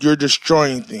you're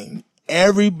destroying things,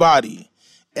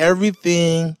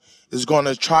 everything is going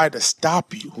to try to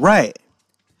stop you Right.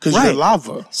 because Right. you're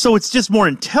lava. So it's just more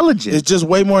intelligent. It's just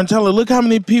way more intelligent. Look how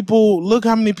many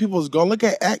people is gone. Look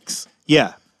at X.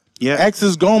 Yeah. X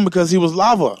is gone because he was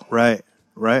lava. Right.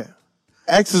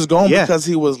 X is gone Yeah. because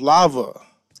he was lava.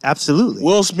 Absolutely.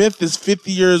 Will Smith is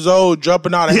 50 years old,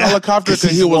 jumping out of Yeah, helicopter because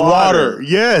he he's was water.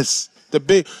 Yes. The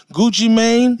big Gucci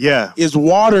Mane is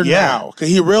water Yeah. now because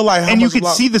he realized how And you much could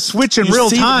see the switch in real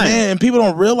time. Man, and people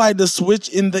don't realize the switch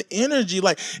in the energy.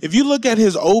 Like if you look at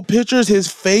his old pictures, his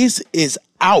face is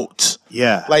out.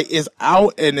 Yeah. Like it's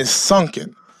out and it's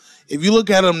sunken. If you look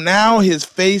at him now, his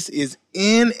face is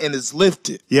in and it's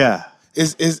lifted. Yeah.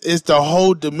 It's the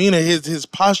whole demeanor. His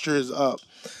posture is up.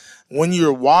 When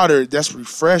you're water, that's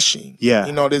refreshing. Yeah.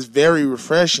 You know, that's very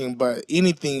refreshing. But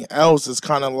anything else is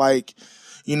kind of like,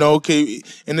 you know, okay.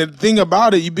 And the thing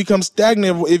about it, you become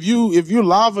stagnant. If you're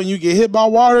lava and you get hit by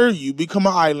water, you become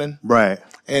an island. Right.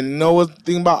 And you know what the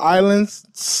thing about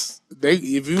islands?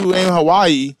 If you ain't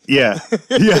Hawaii, Yeah.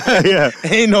 Yeah.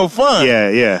 ain't no fun.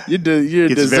 Yeah. You're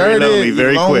Gets deserted, very lonely, you're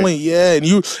very quick. lonely, yeah,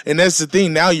 and that's the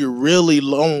thing. Now you're really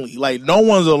lonely. Like no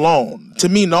one's alone. To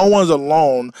me, no one's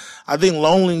alone. I think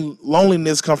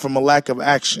loneliness comes from a lack of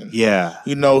action. Yeah.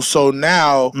 You know, so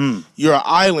now you're an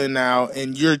island now,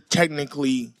 and you're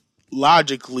technically,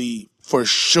 logically, for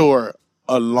sure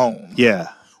alone. Yeah.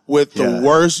 With Yeah.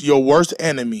 your worst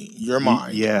enemy, your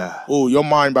mind. Yeah. Ooh, your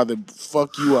mind about to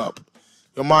fuck you up.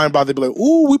 Your mind about to be like,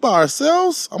 ooh, we by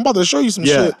ourselves? I'm about to show you some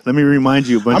Yeah. shit. Let me remind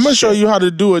you a bunch I'm gonna of show shit. you how to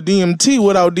do a DMT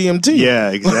without DMT.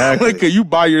 Yeah, exactly. Like you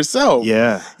by yourself.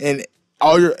 Yeah. And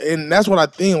that's what I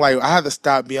think. Like I had to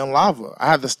stop being lava. I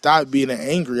had to stop being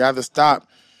angry. I had to stop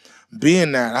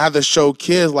being that. I had to show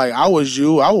kids like I was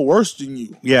you. I was worse than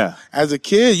you. Yeah. As a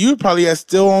kid, you probably as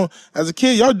a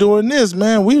kid, y'all doing this,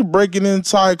 man. We were breaking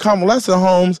inside convalescent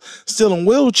homes, stealing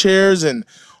wheelchairs, and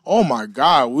oh my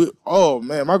God,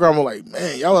 my grandma like,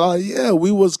 man, y'all was like, yeah, we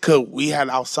was, cause we had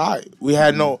outside. We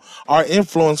had our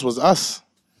influence was us.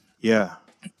 Yeah.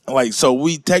 Like, so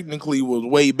we technically was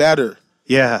way better.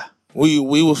 Yeah. We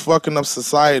was fucking up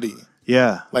society.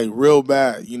 Yeah. Like real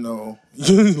bad, you know.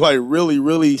 Like really,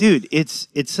 really. Dude, it's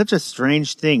such a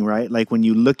strange thing, right? Like when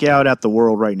you look out at the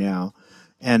world right now,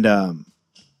 and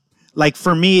like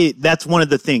for me, that's one of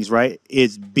the things, right?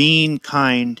 Is being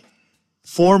kind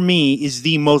for me is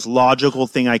the most logical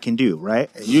thing I can do, right?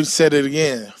 And you said it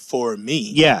again, for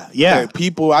me. Yeah. Like,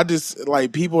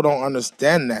 people don't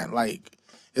understand that. Like,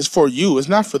 it's for you. It's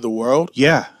not for the world.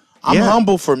 Yeah. I'm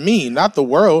humble for me, not the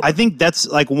world. I think that's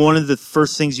like one of the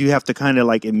first things you have to kind of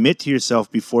like admit to yourself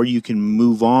before you can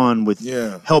move on with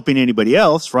helping anybody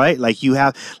else, right? Like you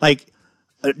have like,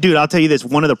 dude, I'll tell you this.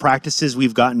 One of the practices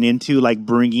we've gotten into, like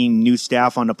bringing new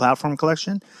staff on the platform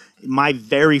collection, my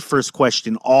very first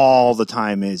question all the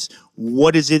time is,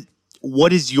 what is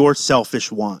your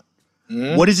selfish want?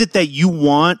 Mm-hmm. What is it that you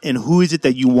want and who is it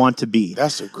that you want to be?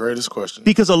 That's the greatest question.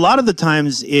 Because a lot of the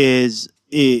times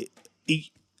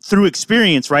through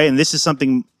experience, right? And this is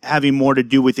something having more to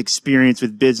do with experience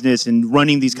with business and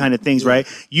running these kind of things, right?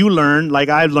 You learn, like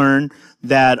I learned,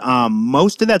 that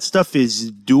most of that stuff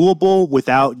is doable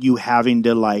without you having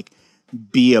to like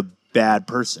be a bad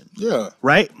person. Yeah.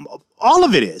 Right? All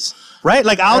of it is, right?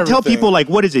 Like I'll tell Everything. people like,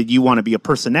 what is it? You want to be a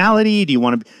personality? Do you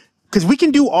want to because we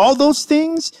can do all those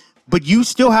things, but you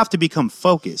still have to become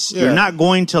focused. Yeah. You're not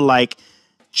going to like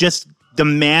just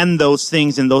demand those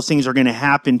things and those things are going to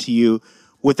happen to you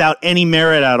without any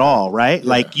merit at all, right?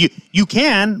 Like you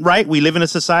can, right? We live in a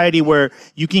society where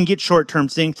you can get short-term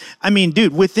things. I mean,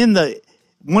 dude, one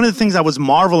of the things I was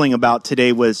marveling about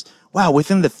today was, wow,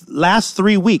 within the last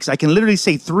 3 weeks, I can literally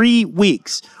say 3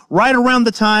 weeks, right around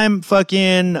the time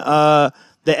fucking the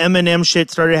Eminem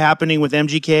shit started happening with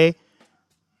MGK,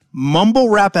 mumble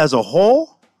rap as a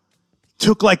whole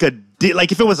took like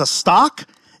if it was a stock,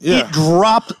 Yeah. it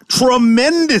dropped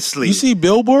tremendously. You see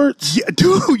billboards? Yeah,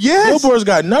 dude, yes. Billboards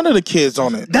got none of the kids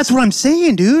on it. That's what I'm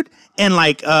saying, dude. And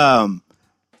like,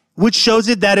 which shows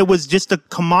it that it was just a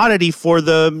commodity for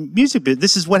the music business.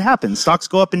 This is what happens. Stocks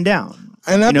go up and down.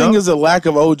 And I You know? think it's a lack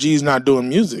of OGs not doing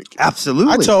music.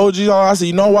 Absolutely. I tell OGs all, I say,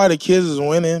 you know why the kids is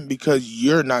winning? Because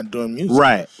you're not doing music.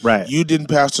 Right. You didn't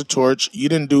pass the torch. You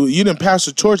didn't pass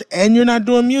the torch and you're not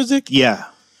doing music? Yeah.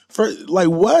 For like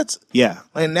what? Yeah.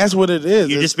 And that's what it is.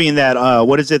 You're just being that,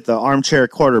 what is it? The armchair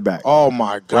quarterback. oh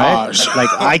my right? gosh.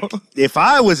 Like if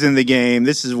I was in the game,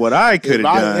 this is what I could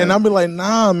have done. And I'll be like,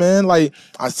 nah, man. Like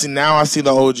I see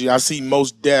the OG. I see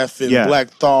Most Def and Yeah. Black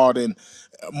Thought and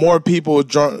more people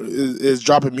is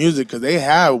dropping music because they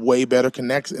have way better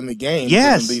connects in the game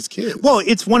Yes. than these kids. Well,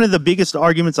 it's one of the biggest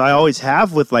arguments I always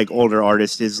have with like older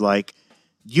artists is like,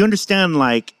 you understand,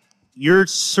 like, you're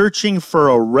searching for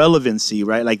a relevancy,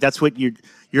 right? Like that's what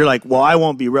you're like, well, I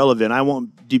won't be relevant. I won't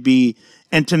be.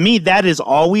 And to me, that is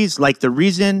always like the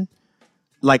reason,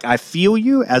 like I feel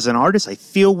you as an artist. I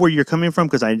feel where you're coming from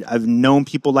because I've known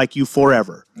people like you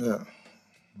forever. yeah.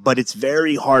 But it's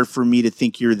very hard for me to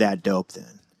think you're that dope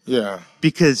then. Yeah.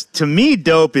 Because to me,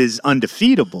 dope is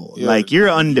undefeatable. Yeah. Like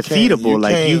you're undefeatable.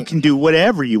 Like you can't- can do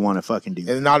whatever you want to fucking do.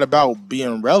 It's not about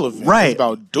being relevant. Right. It's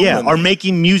about doing or it.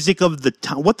 making music of the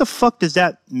time. What the fuck does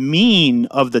that mean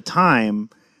of the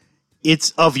time? It's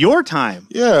of your time.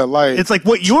 Yeah, like It's like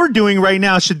what you're doing right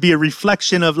now should be a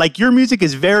reflection of like your music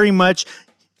is very much.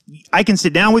 I can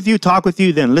sit down with you, talk with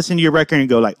you, then listen to your record and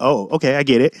go like, oh, okay, I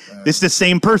get it. This is the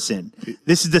same person.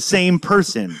 This is the same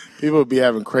person. people be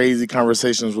having crazy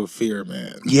conversations with fear,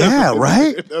 man. Yeah,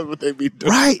 right? That's what they be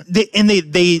doing. Right.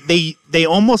 They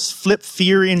almost flip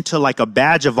fear into like a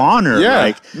badge of honor. Yeah.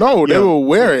 Like, no, they yo, will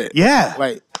wear it. Yeah.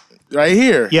 Like right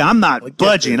here. Yeah, I'm not Like,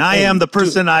 budging. I hey, am the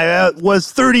person I was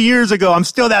 30 years ago. I'm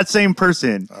still that same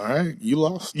person. All right, you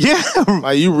lost. Yeah.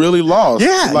 Like you really lost.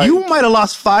 Yeah. Like, You might have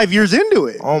lost 5 years into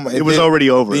it. Oh my! It was then- already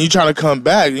over. Then you trying to come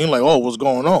back, and you're like, "Oh, what's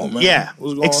going on, man? Yeah.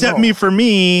 what's going Except on? me for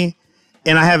me,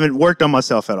 and I haven't worked on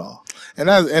myself at all. And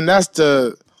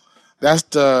that's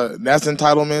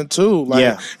entitlement too. Like,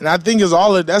 Yeah. And I think it's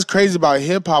all that's crazy about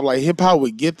hip hop. Like hip hop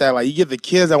would get that. Like you get the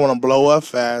kids that want to blow up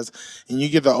fast, and you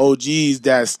get the OGs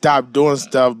that stop doing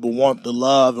stuff but want the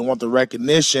love and want the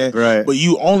recognition. Right. But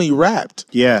you only rapped.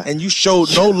 Yeah. And you showed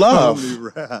no love.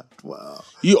 Wow.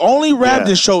 You only rapped Yeah.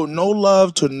 and showed no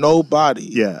love to nobody.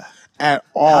 Yeah. At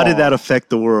all. How did that affect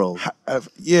the world?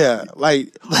 Yeah,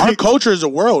 like our culture is a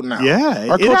world now. Yeah,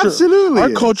 our it culture, absolutely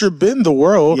Our is. culture been the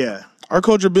world. Yeah. Our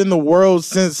culture been the world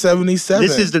since '77.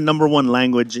 This is the number one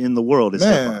language in the world. Is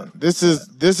hip-hop. man. This is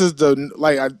this is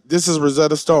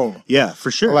Rosetta Stone. Yeah,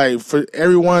 for sure. Like for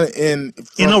everyone in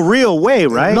a real way,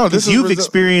 right? No, 'Cause this is you've Rosetta-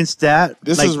 experienced that.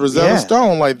 this like, is Rosetta yeah.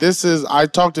 Stone. Like this is I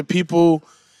talk to people.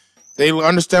 They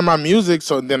understand my music,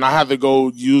 so then I have to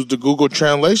go use the Google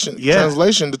translation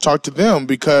to talk to them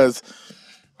because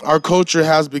our culture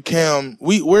has become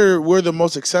we're the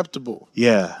most acceptable.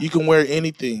 Yeah. You can wear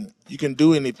anything. You can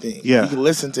do anything. Yeah. You can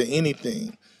listen to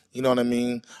anything. You know what I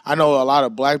mean? I know a lot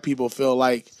of black people feel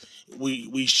like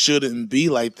we shouldn't be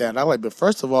like that. I like, but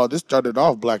first of all, this started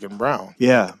off black and brown.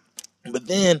 Yeah. But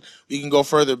then we can go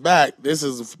further back. This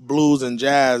is blues and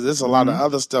jazz. There's a lot Mm-hmm. of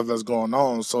other stuff that's going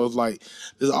on. So it's like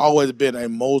there's always been a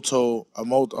multi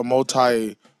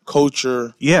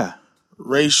culture, Yeah.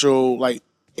 racial like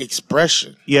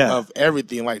expression Yeah. of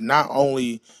everything. Like not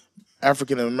only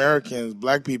African Americans,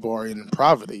 black people are in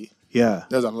poverty. Yeah.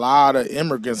 There's a lot of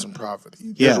immigrants in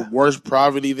poverty. Yeah. There's worse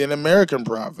poverty than American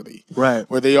poverty. Right.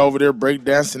 Where they over there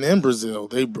breakdancing in Brazil.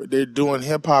 They're doing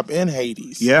hip hop in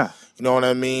Hades. Yeah. You know what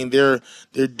I mean? They're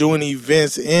doing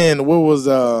events in what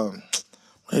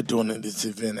they're doing this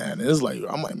event at? And it's like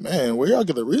I'm like, man, where y'all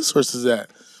get the resources at?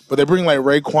 But they bring like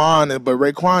Raekwon, but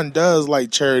Raekwon does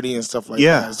like charity and stuff like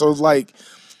Yeah. that. So it's like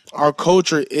our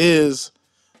culture is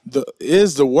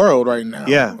the world right now.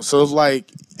 Yeah. So it's like,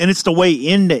 And it's the way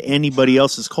into anybody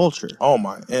else's culture. oh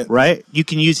my, and Right? You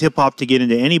can use hip hop to get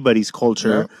into anybody's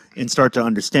culture and start to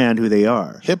understand who they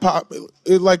are. hip hop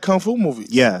is like kung fu movies.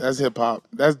 Yeah. That's hip hop.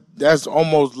 That's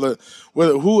almost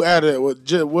who added what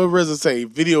RZA say?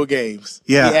 Video games.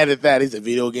 Yeah. He added that. He said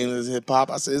video games is hip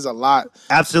hop. I said it's a lot.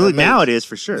 Absolutely. That makes- Now it is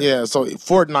for sure. Yeah. So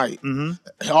Fortnite,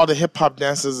 all the hip hop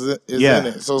dances is Yeah. in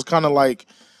it. So it's kind of like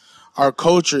our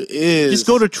culture is. Just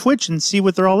go to Twitch and see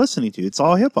what they're all listening to. It's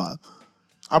all hip hop.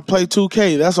 I play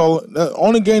 2K. That's all. The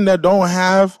only game that don't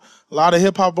have a lot of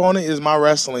hip hop on it is my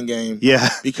wrestling game. Yeah.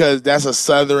 Because that's a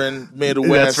Southern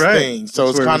Midwest That's right. thing. So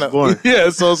That's it's where it kind of was born. yeah.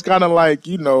 So it's kind of like,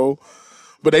 you know,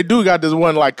 but they do got this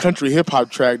one like country hip hop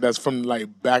track that's from like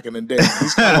back in the day.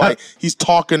 He's kind of like he's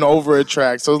talking over a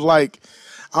track. So it's like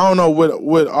I don't know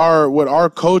with our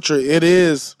culture, it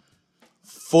is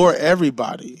for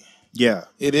everybody. Yeah.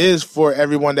 It is for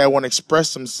everyone that want to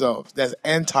express themselves. That's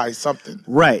anti something.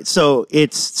 Right. So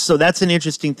that's an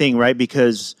interesting thing, right?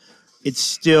 Because it's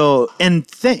still and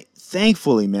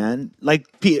thankfully, man, like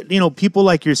people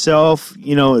like yourself,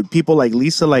 people like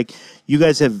Lisa, like you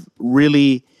guys have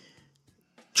really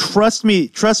trust me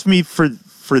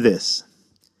for this.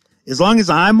 As long as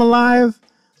I'm alive,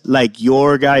 like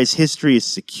your guys' history is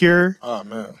secure. Oh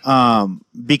man.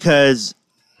 Because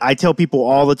I tell people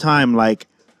all the time, like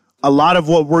a lot of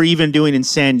what we're even doing in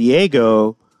San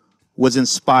Diego was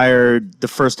inspired the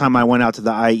first time I went out to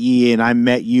the IE and I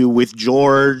met you with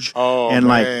George. Oh, and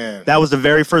man. like that was the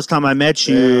very first time I met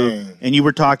you. Dang. And you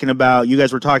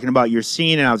guys were talking about your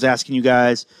scene and I was asking you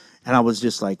guys and I was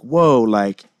just like, whoa,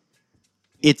 like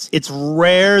it's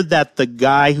rare that the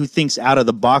guy who thinks out of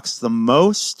the box the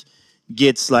most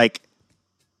gets like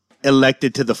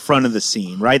elected to the front of the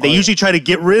scene, right? They usually try to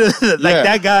get rid of it. Like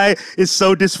that guy is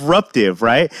so disruptive,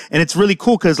 right? And it's really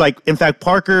cool because like, in fact,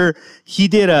 Parker, I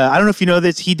don't know if you know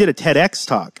this, he did a TEDx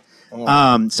talk.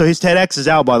 So his TEDx is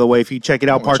out, by the way, if you check it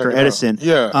out, Parker check it out. Edison.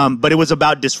 Yeah. But it was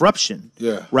about disruption.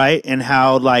 Yeah. Right? And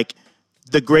how like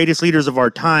the greatest leaders of our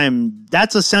time,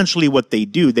 that's essentially what they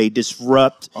do. They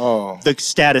disrupt the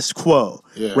status quo,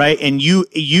 Yeah. right? And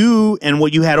you and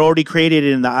what you had already created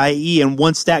in the IE, and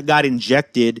once that got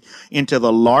injected into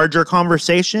the larger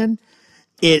conversation,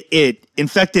 it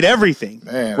infected everything,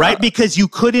 Man, right? Because you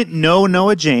couldn't know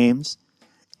Noah James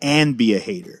and be a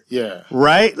hater. Yeah.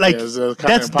 Right? Like Yeah, it's, kinda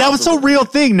that was a impossible. real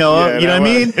thing, Noah. Yeah, you know what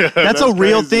I that mean? was- yeah, that's a that's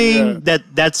real crazy, thing. yeah.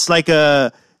 That's like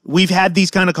we've had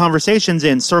these kind of conversations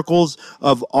in circles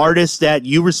of artists that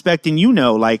you respect and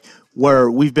like where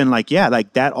we've been like, yeah,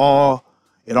 like it all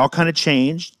kind of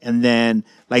changed. And then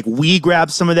like we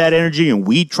grabbed some of that energy and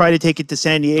we try to take it to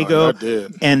San Diego. I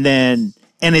did.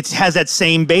 And it has that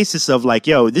same basis of like,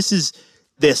 yo, this is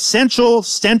the essential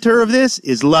center of this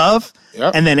is love.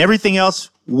 Yep. And then everything else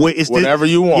is Whatever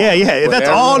you want. Yeah, that's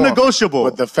Whatever all you want. negotiable.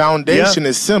 But the foundation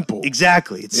is simple.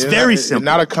 Exactly. It's It's very not, simple. It's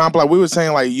not a complex. We were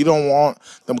saying like you don't want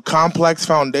them complex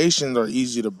foundations are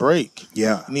easy to break.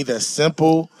 Yeah. You need that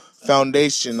simple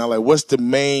foundation. I'm like, what's the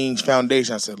main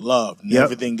foundation? I said love. And Yep.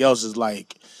 everything else is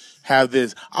like have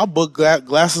this. I'll book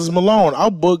Glasses Malone. I'll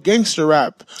book gangster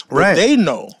rap. But Right. they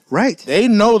know. Right. They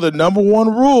know the number one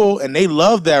rule, and they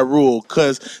love that rule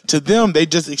because to them, they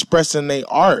just expressing their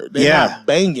art. They're Yeah. not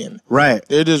banging. Right.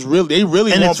 They're just they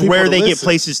really And want it's people where to they get listen.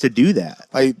 places to do that.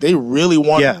 Like they really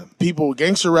want Yeah. people,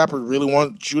 gangster rappers really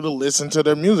want you to listen to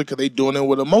their music because they doing it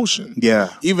with emotion. Yeah.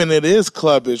 Even it is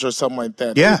clubbish or something like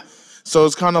that. Yeah. So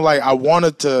it's kind of like I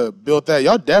wanted to build that.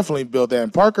 Y'all definitely built that.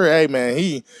 And Parker, hey man,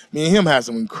 me and him had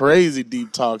some crazy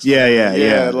deep talks.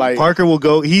 Yeah. Like Parker will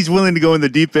go. He's willing to go in the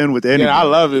deep end with anything. yeah, I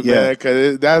love it, Yeah. man.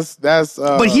 Because that's.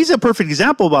 But he's a perfect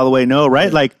example, by the way. No,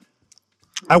 right? Like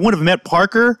I would have met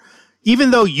Parker, even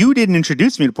though you didn't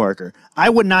introduce me to Parker. I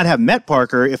would not have met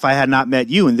Parker if I had not met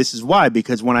you, and this is why.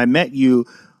 Because when I met you,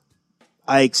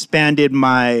 I expanded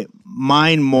my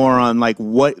mind more on like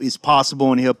what is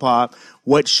possible in hip hop,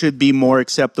 what should be more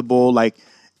acceptable, like.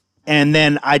 And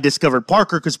then I discovered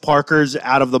Parker because Parker's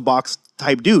out of the box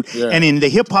type dude. Yeah. And in the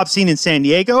hip hop scene in San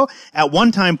Diego, at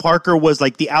one time Parker was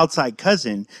like the outside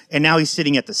cousin, and now he's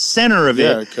sitting at the center of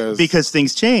Yeah, it because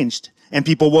things changed and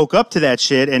people woke up to that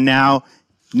shit, and now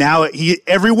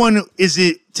everyone is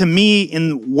to me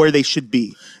in where they should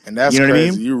be. And that's You know what I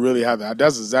crazy. mean? You really have that.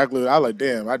 That's exactly what I like.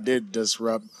 Damn, I did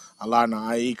disrupt a lot in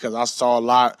the IE because I saw a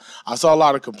lot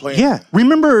of complaints. Yeah.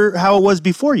 Remember how it was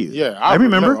before you? Yeah, I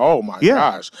remember. Oh my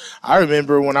gosh, I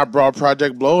remember when I brought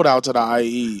Project Blowed out to the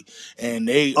IE, and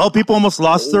they. Oh, people almost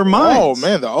lost their minds. Oh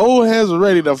man, the old heads were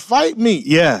ready to fight me.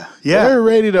 Yeah. They're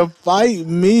ready to fight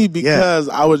me because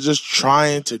I was just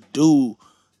trying to do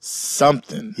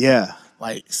something. Yeah.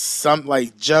 like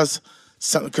just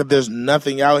something, because there's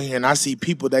nothing out here, and I see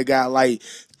people that got like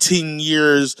 10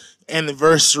 years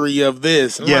anniversary of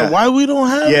this. And I'm Yeah. like, why we don't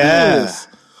have Yeah. this?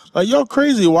 Like, y'all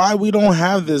crazy. Why we don't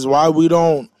have this? Why?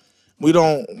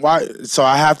 So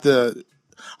I have to.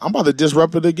 I'm about to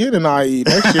disrupt it again in IE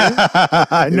next year.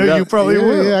 I know you probably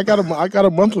will. Yeah, I got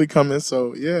a monthly coming.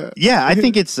 So yeah. Yeah, I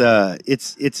think it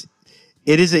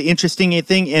is an interesting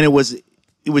thing, and it was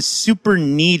super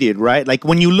needed, right? Like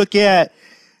when you look at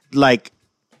like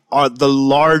the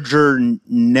larger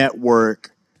network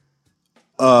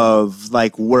of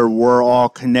like where we're all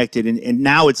connected, and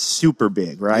now it's super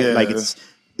big, right? Yeah. Like it's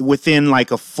within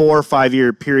like a 4 or 5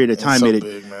 year period of time, so big,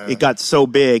 man. it got so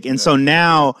big, and so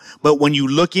now, but when you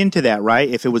look into that, right?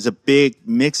 If it was a big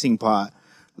mixing pot,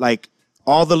 like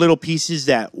all the little pieces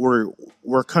that were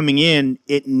coming in,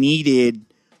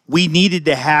 we needed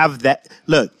to have that.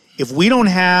 Look, if we don't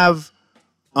have,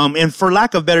 and for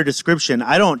lack of better description,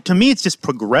 to me, it's just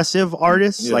progressive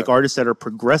artists, Yeah. like artists that are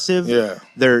progressive. Yeah.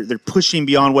 They're pushing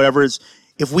beyond whatever is.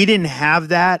 If we didn't have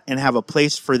that and have a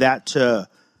place for that to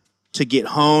get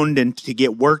honed and to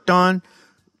get worked on,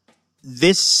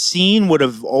 this scene would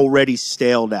have already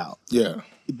staled out. Yeah.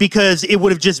 Because it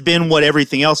would have just been what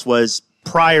everything else was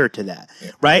prior to that,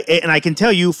 right? And I can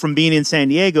tell you from being in San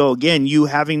Diego, again, you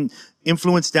having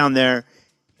influence down there,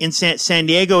 in San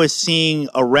Diego is seeing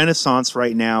a renaissance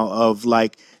right now of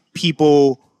like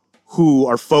people who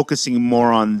are focusing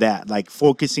more on that, like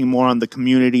focusing more on the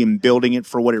community and building it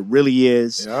for what it really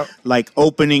is, Yep. like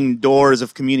opening doors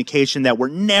of communication that were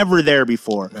never there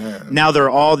before. Man. Now they're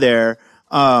all there.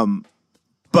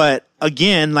 But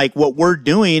again, like what we're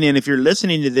doing, and if you're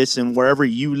listening to this and wherever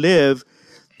you live,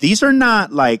 these are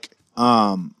not like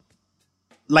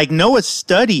Noah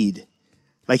studied,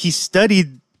 like he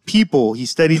studied people, he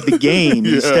studied the game,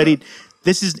 he studied,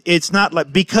 it's not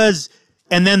like, because,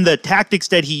 and then the tactics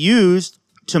that he used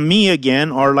to me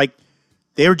again are like,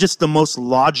 they're just the most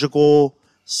logical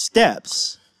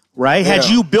steps, right? Had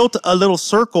Yeah. you built a little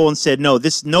circle and said, no,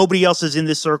 nobody else is in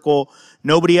this circle,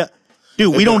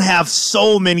 dude, we don't have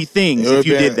so many things if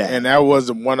you did that. And that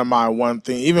was one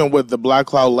thing. Even with the Black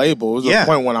Cloud label, it was a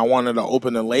point when I wanted to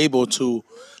open a label to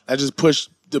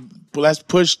let's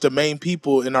push the main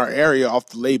people in our area off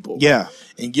the label. Yeah.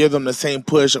 And give them the same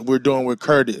push that we're doing with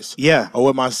Curtis. Yeah. Or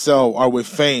with myself or with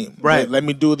Fame. Right. Let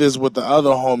me do this with the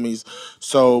other homies.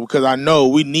 So, because I know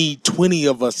we need 20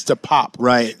 of us to pop.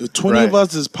 Right. If 20 of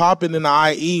us is popping in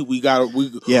the IE, we're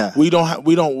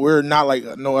not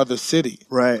like no other city.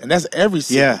 Right. And that's every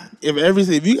city. Yeah.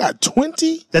 If you got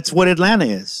 20, That's what Atlanta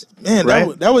is. man,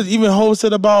 right? that was even Ho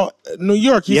said about New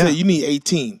York. He Yeah. said you need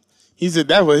 18. He said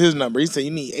that was his number. He said you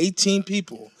need 18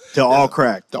 people to all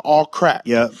crack. to all crack.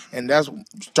 Yep. And that's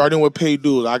starting with Paid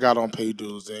Dues. I got on Paid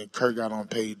Dues, and Kurt got on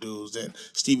Paid Dues, and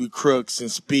Stevie Crooks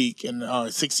and Speak, and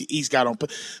 60 East got on. By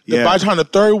the time the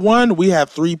third one, we had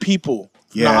 3 people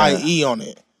in the IE on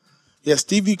it. Yeah,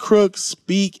 Stevie Crooks,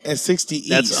 Speak, and 60 East.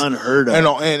 That's unheard of. And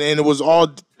it was all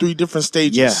 3 different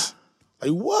stages. Yeah.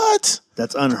 Like what?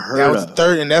 That's unheard That was of.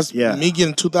 third, and that's Yeah. me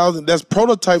getting 2000. That's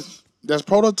Prototype. That's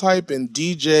Prototype and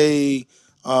DJ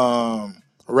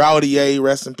Rowdy A,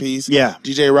 rest in peace. Yeah.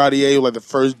 DJ Rowdy A was like the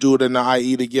first dude in the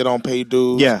IE to get on Paid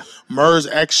Dues. Yeah. Murs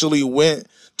actually went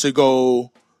to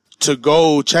go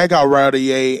check out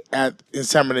Rowdy A in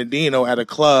San Bernardino at a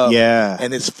club. Yeah.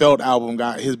 And his Felt album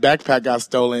his backpack got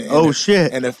stolen. And Oh,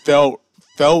 shit. And the Felt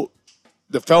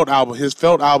album, his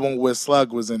Felt album with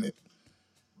Slug was in it.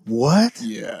 What?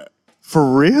 Yeah.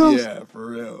 For real? Yeah,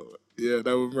 for real. Yeah,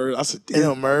 that was Murs. I said,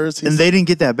 damn, Murs. And they didn't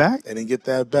get that back? They didn't get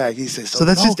that back. He said, So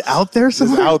that's no, just out there it's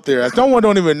somewhere? out there. Someone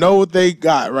don't even know what they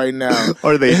got right now.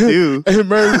 Or they do. And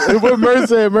what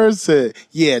Murs said,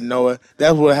 yeah, Noah,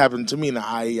 that's what happened to me in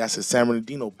the IE. I said, San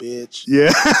Bernardino, bitch. Yeah.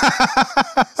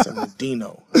 San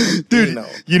Bernardino. Dude,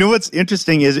 you know what's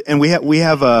interesting is, and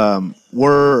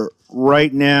we're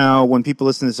right now, when people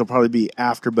listen to this, will probably be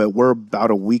after, but we're about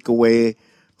a week away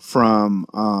from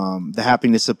the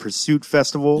Happiness of Pursuit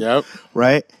Festival. Yep.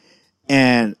 Right?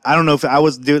 And I don't know if I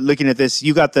was looking at this.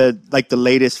 You got the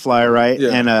latest flyer, right? Yeah.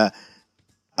 And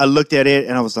I looked at it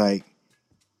and I was like,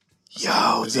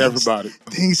 yo, It's everybody.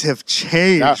 things have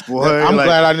changed, boy. I'm Like,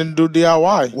 glad I didn't do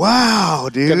DIY. wow,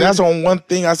 dude. And that's on one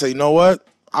thing I say, you know what?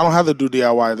 I don't have to do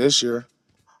DIY this year.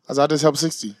 I just helped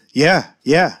 60. Yeah.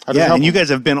 help And you them. guys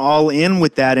have been all in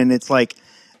with that. And it's like,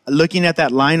 looking at that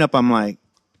lineup, I'm like,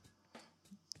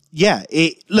 yeah,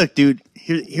 look, dude,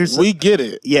 here's We get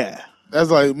it. yeah. That's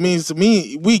like means to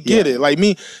me. We get Yeah. it. Like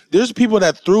me, there's people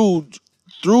that threw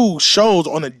shows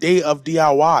on the day of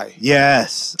DIY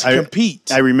Yes. to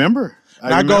compete. I remember.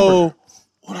 and I go,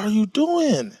 what are you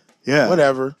doing? yeah.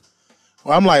 Whatever.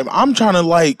 I'm like, I'm trying to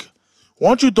like, why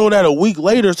don't you throw that a week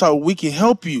later so we can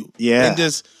help you? Yeah. And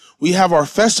just, we have our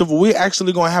festival. We're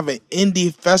actually going to have an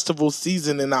indie festival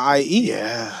season in the IE.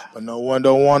 Yeah. But no one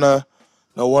don't want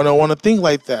to think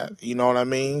like that. You know what I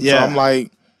mean? Yeah. So I'm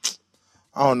like,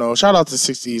 I don't know. Shout out to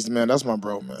 60s, man. That's my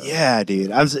bro, man. Yeah,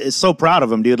 dude. I'm so proud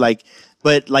of him, dude. Like,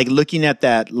 but like looking at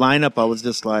that lineup, I was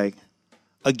just like,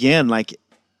 again, like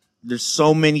there's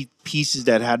so many pieces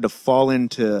that had to fall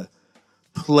into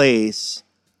place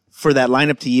for that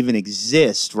lineup to even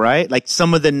exist, right? Like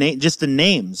some of the just the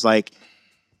names, like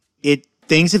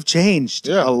things have changed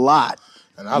a lot.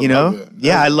 And I you love know? it.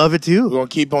 Yeah, I love it too. We're going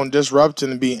to keep on disrupting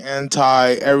and be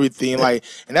anti everything. Like,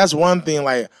 and that's one thing,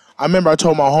 like, I remember I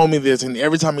told my homie this, and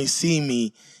every time he see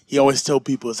me, he always tell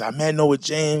people, it's like, man, know with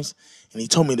James, and he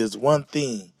told me this one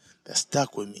thing that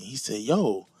stuck with me. He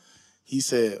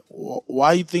said,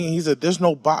 why you thinking? He said, there's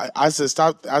no box. I said,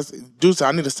 stop. I said, Deuce,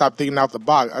 I need to stop thinking out the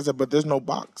box. I said, but there's no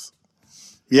box.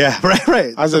 Yeah,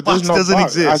 right. I said, the box there's no doesn't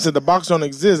box. exist. I said, the box don't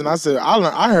exist. And I said,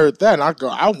 I heard that, and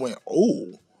I went,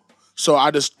 oh. So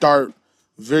I just start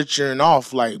venturing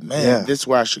off like, man, this is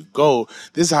where I should go.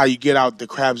 This is how you get out the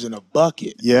crabs in a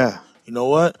bucket. Yeah. You know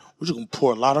what? We're just going to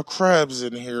pour a lot of crabs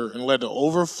in here and let it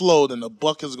overflow, then the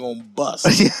bucket's going to bust.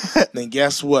 Then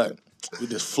guess what? We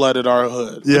just flooded our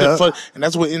hood. Yeah. And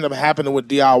that's what ended up happening with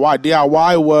DIY.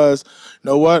 DIY was, you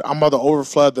know what? I'm about to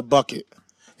overflood the bucket.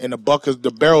 And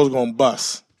the barrel's going to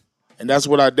bust. And that's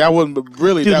what that wasn't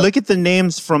really. Dude, look at the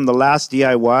names from the last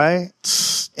DIY.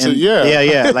 And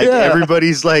yeah. Like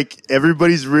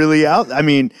everybody's really out. I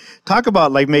mean, talk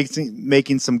about like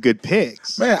making some good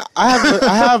picks. Man, I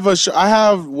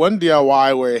have one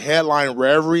DIY where it headlined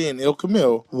Reverie and Il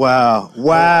Camille.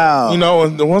 Wow. You know,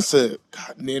 and the one said,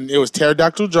 God, and it was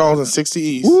Pterodactyl Jones and 60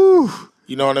 East. Woo.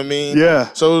 You know what I mean?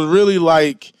 Yeah. So it was really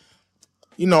like,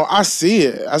 you know, I see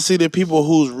it. I see the people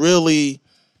who's really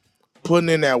putting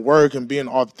in that work and being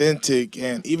authentic,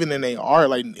 and even in their art,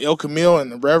 like Il Camille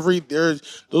and Reverie, those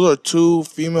are two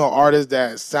female artists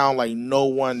that sound like no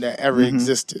one that ever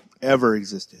existed.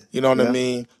 You know what I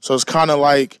mean? So it's kind of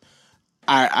like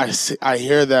I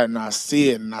hear that and I see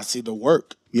it and I see the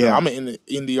work. Yeah, I'm an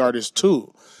indie artist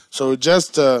too. So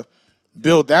just to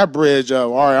build that bridge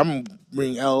of, all right, I'm gonna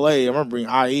bring LA, I'm gonna bring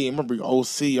IE, I'm gonna bring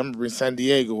OC, I'm gonna bring San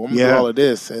Diego, I'm gonna do all of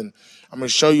this, and I'm gonna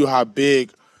show you how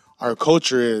big our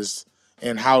culture is.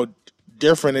 And how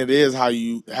different it is,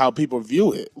 how people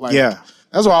view it. Like,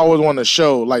 that's what I always want to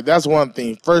show. Like, that's one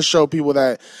thing. First, show people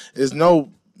that there's no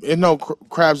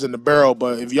crabs in the barrel.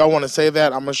 But if y'all want to say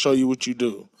that, I'm gonna show you what you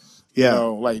do. Yeah, you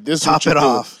know, like this. Top it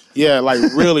off. Yeah, like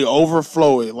really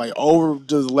overflow it. Like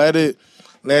just let it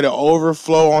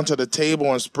overflow onto the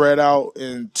table and spread out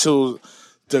until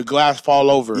the glass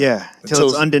fall over. Yeah, until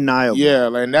it's undeniable. Yeah,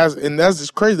 like that's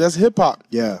just crazy. That's hip hop.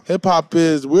 Yeah, hip hop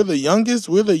is we're the youngest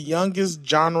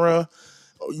genre.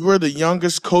 We're the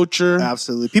youngest culture.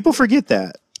 Absolutely, people forget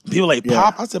that. People like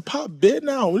pop. I said pop bit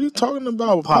now. What are you talking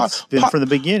about? Pop's been from the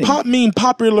beginning. Pop mean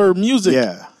popular music.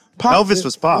 Yeah. Pop, Elvis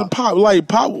was pop.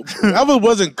 Elvis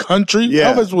wasn't country.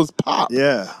 Elvis was pop.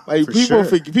 Yeah, like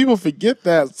people forget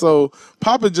that. So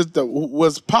pop is just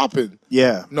was popping.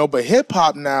 Yeah, no, but hip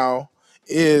hop now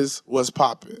is what's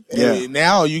popping. Yeah, and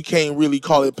now you can't really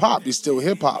call it pop. It's still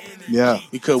hip hop. Yeah,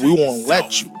 because we won't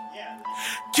let you.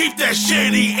 Keep that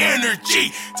shitty energy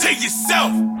to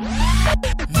yourself.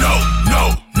 No,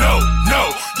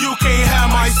 you can't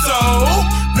have my soul.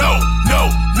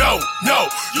 No,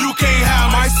 you can't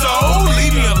have my soul.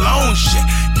 Leave me alone, shit.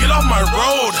 Get off my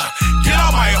road. Get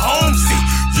off my home seat.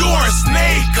 You are a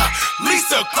snake.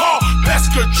 Lisa, call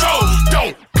pest control.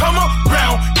 Don't come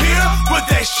around here with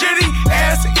that shitty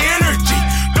ass energy.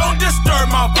 Don't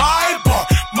disturb my vibe or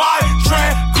my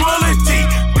tranquility.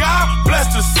 God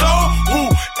bless the soul,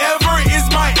 whoever is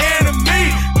my enemy.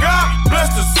 God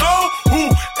bless the soul,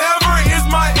 whoever is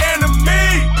my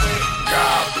enemy.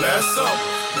 God bless them,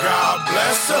 God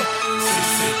bless them.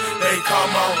 See, they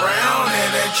come around and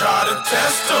they try to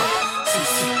test them.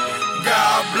 See,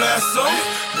 God bless them,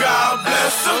 God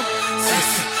bless them.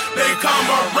 See, they come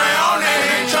around and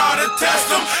they try to test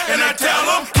them. And I tell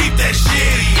them, keep that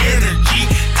shitty energy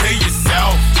to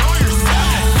yourself.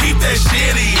 Keep that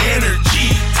shitty energy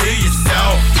to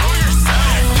yourself.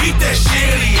 Keep that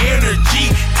shitty energy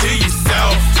to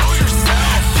yourself.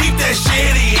 Keep that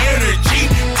shitty energy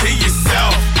to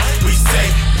yourself. We say,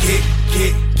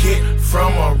 get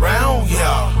from around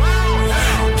y'all.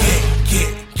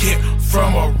 Get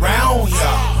from around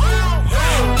y'all.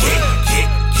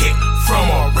 Get from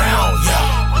around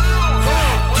y'all.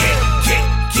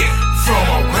 Get from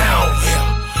around.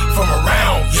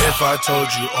 I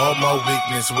told you all my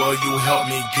weakness, will you help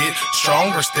me get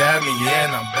stronger? Stab me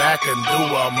and I'm back and do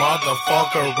a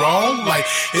motherfucker wrong. Like,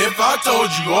 if I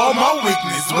told you all my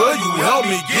weakness, will you help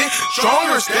me get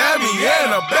stronger? Stab me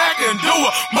and I'm back and do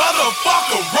a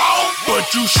motherfucker wrong. But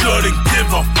you shouldn't give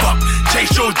a fuck.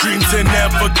 Chase your dreams and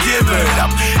never give it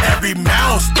up. Every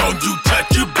milestone you touch,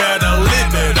 you better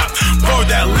live it up. Pour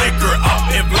that liquor up.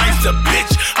 If life's a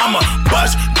bitch, I'm a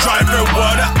bus driver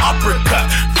with an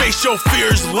uppercut. Face your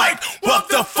fears like, what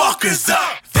the fuck is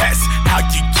up? That's how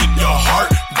you keep your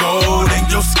heart gold and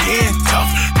your skin tough.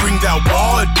 Bring that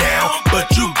wall down, but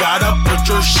you gotta put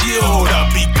your shield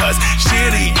up. Because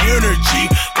shitty energy,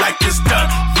 like it's done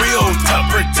real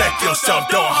tough. Protect yourself,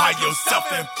 don't hide yourself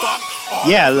and fuck.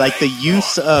 Yeah, like the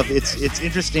use of it's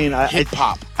interesting. Hip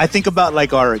hop. I think about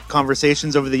like our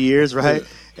conversations over the years, right?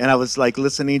 And I was like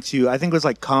listening to, I think it was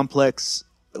like Complex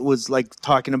was like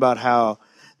talking about how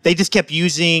they just kept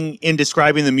using in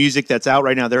describing the music that's out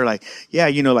right now. They're like, yeah,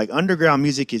 you know, like underground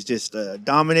music is just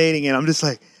dominating, and I'm just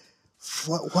like,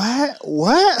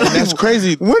 what? And that's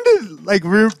crazy. When did like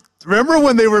remember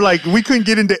when they were like we couldn't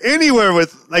get into anywhere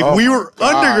with like Oh we my were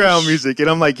gosh. underground music, and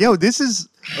I'm like, yo, this is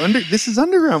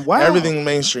underground. Wow, Everything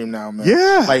mainstream now, man.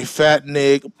 Yeah. Like Fat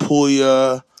Nick,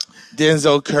 Puya,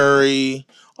 Denzel Curry.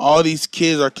 All these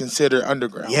kids are considered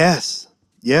underground. Yes,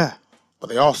 yeah, But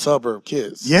they all suburb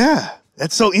kids. yeah.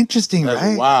 That's so interesting, That's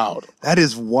right? wild. That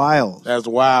is wild. That's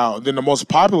wild. Then the most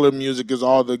popular music is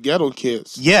all the ghetto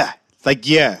kids. Yeah, like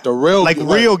yeah, The real, like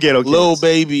real ghetto kids. Lil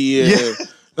Baby and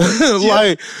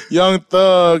like Young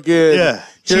Thug and Yeah.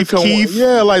 Here Chief Come- Keef.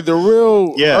 Yeah, like the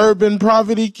real Yeah. urban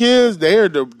poverty kids.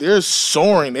 They're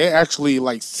soaring. They're actually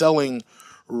like selling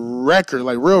records,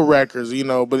 like real records, you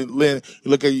know. But then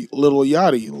you look at Lil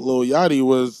Yachty. Lil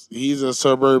Yachty he's a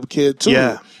suburb kid too.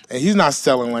 Yeah. And he's not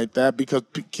selling like that because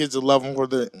kids will love him for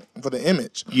the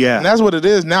image. Yeah. And that's what it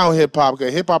is now, hip hop.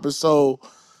 Because hip hop is so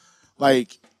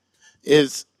like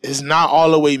it's not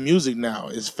all the way music now.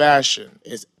 It's fashion.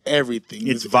 It's everything.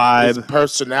 It's vibe. It's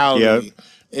personality. Yep.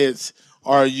 It's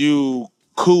are you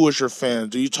cool with your fans?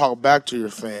 Do you talk back to your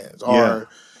fans? Or Yeah.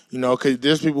 you know, because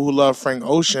there's people who love Frank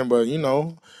Ocean, but you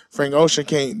know, Frank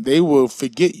Ocean they will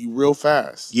forget you real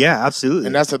fast. Yeah, absolutely.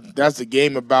 And that's a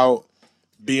game about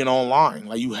being online.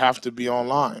 Like you have to be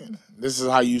online. This is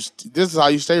how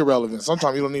you stay relevant.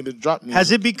 Sometimes you don't need to drop music.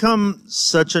 Has it become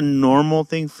such a normal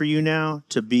thing for you now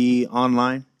to be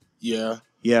online? Yeah.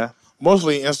 Yeah.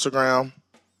 Mostly Instagram.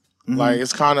 Mm-hmm. Like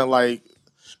it's kind of like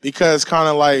because kind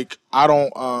of like I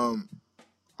don't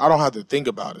have to think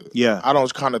about it. Yeah. I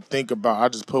don't kind of think about. I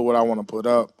just put what I want to put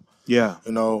up. Yeah.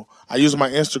 You know, I use my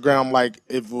Instagram like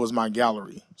if it was my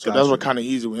gallery. So Gotcha. that's what kind of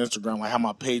easy with Instagram, like how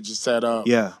my page is set up.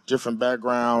 Yeah. Different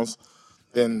backgrounds.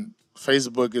 Then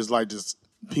Facebook is like just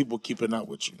people keeping up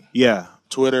with you. Yeah.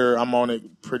 Twitter, I'm on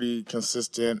it pretty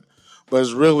consistent, but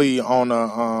it's really on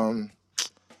a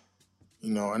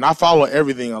you know, and I follow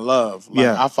everything I love. Like,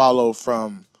 Yeah. I follow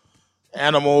from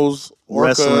animals,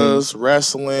 orcas,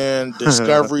 wrestling,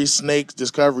 Discovery Snakes,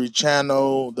 Discovery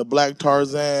Channel, the Black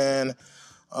Tarzan,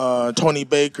 Tony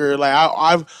Baker. Like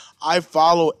I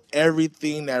follow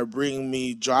everything that bring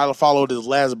me joy. I follow this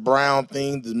Les Brown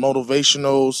thing, the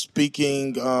motivational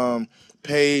speaking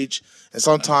page. And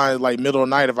sometimes, like middle of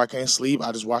the night, if I can't sleep,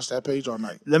 I just watch that page all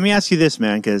night. Let me ask you this,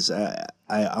 man, because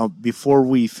I'll before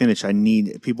we finish,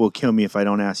 people will kill me if I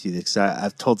don't ask you this.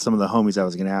 I've told some of the homies I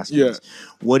was going to ask you Yeah. this.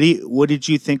 What did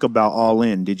you think about All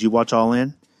In? Did you watch All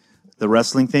In, the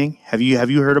wrestling thing? Have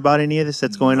you heard about any of this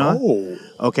that's going on? Oh,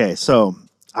 Okay, so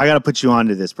I got to put you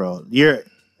onto this, bro.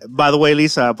 By the way,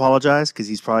 Lisa, I apologize because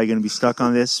he's probably going to be stuck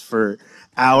on this for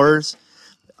hours.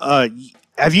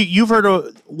 Have you've heard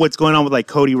of what's going on with like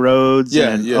Cody Rhodes?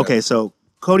 Yeah, yeah. Okay, so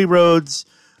Cody Rhodes,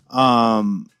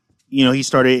 you know, he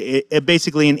started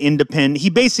basically an independent. He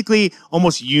basically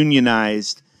almost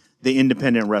unionized the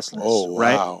independent wrestlers. Oh,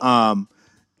 right? wow.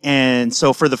 And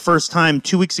so for the first time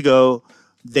 2 weeks ago,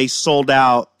 they sold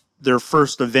out their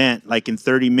first event like in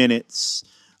 30 minutes,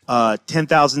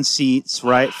 10,000 seats,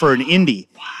 right, for an indie.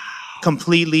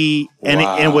 Completely, and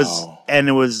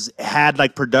it was had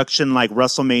like production like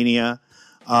WrestleMania.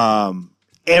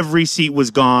 Every seat was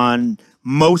gone.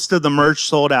 Most of the merch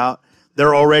sold out.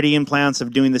 They're already in plans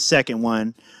of doing the second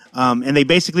one. And they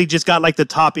basically just got like the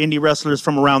top indie wrestlers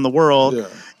from around the world. Yeah.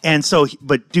 And so,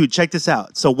 but dude, check this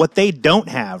out. So what they don't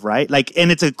have, right? Like,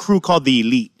 and it's a crew called the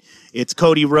Elite. It's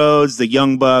Cody Rhodes, the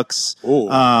Young Bucks.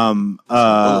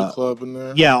 Bullet Club in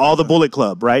there. Yeah, all the Bullet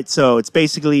Club, right? So it's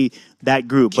basically that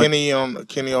group. But Kenny Omega.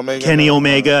 Kenny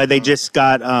Omega. They just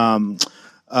got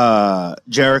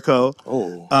Jericho.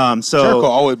 Oh, So Jericho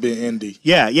always been indie.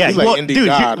 yeah. He's like Well, indie dude,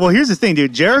 god. here's the thing,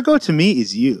 dude. Jericho to me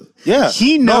is you. Yeah.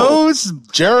 He No. knows,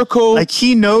 Jericho. like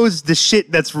he knows the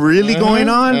shit that's really going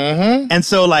on, and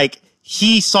so like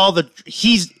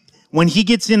when he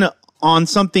gets in on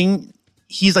something,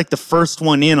 he's like the first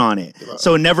one in on it.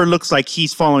 So it never looks like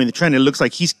he's following the trend. It looks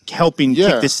like he's helping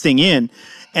Yeah. kick this thing in,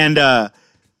 and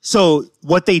so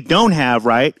what they don't have,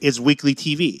 right, is weekly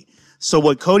TV. So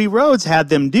what Cody Rhodes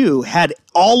had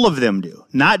all of them do,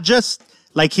 not just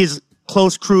like his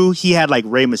close crew. He had like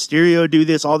Rey Mysterio do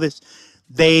this, all this.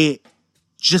 They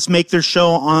just make their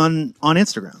show on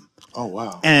Instagram. oh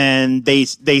wow. And they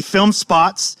film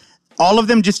spots. All of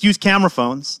them just use camera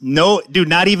phones. No, dude,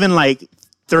 not even like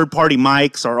third-party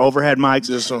mics or overhead mics.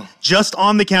 Just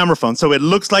on the camera phone. So it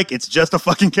looks like it's just a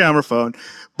fucking camera phone.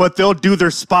 But they'll do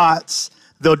their spots.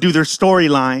 They'll do their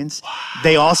storylines.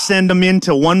 They all send them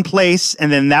into one place,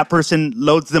 and then that person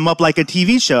loads them up like a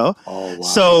TV show. Oh, wow.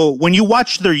 So when you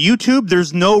watch their YouTube,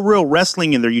 there's no real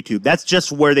wrestling in their YouTube. That's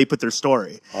just where they put their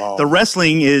story. The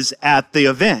wrestling is at the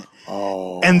event.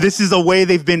 And this is a way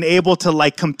they've been able to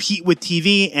like compete with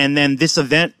TV, and then this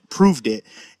event proved it.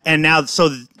 And now, so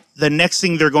the next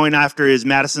thing they're going after is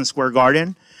Madison Square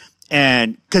Garden.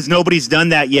 And because nobody's done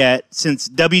that yet, since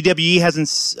WWE hasn't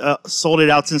sold it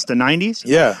out since the 90s.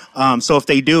 Yeah. So if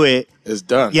they do it, It's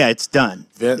done. yeah, it's done.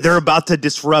 Vince. They're about to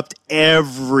disrupt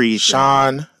everything.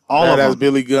 Sean, All of that's them.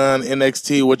 Billy Gunn,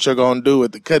 NXT. What you're gonna do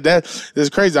with it? Cause that is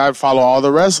crazy. I follow all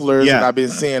the wrestlers, Yeah. and I've been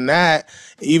seeing that.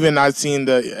 Even I've seen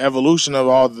the evolution of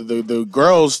all the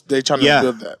girls. They trying to Yeah.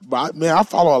 build that. But I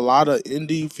follow a lot of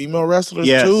indie female wrestlers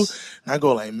Yes. too. And I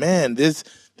go like, man,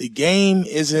 the game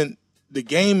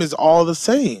is all the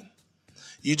same.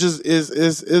 You just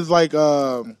is like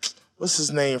what's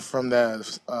his name from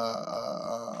that?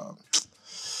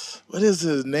 What is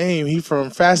his name? He from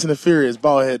Fast and the Furious,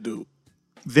 bald head dude.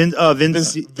 Vin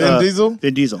Diesel?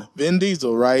 Vin Diesel. Vin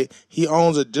Diesel, right? He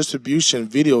owns a distribution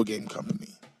video game company.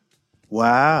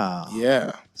 Wow.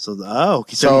 Yeah. So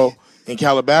okay. So in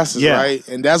Calabasas, Yeah. right?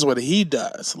 And that's what he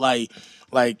does. Like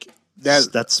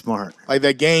that's smart. like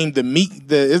that game,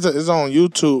 it's on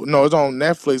YouTube. No, it's on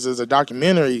Netflix. It's a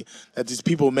documentary that these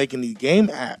people making these game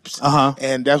apps.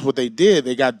 And that's what they did.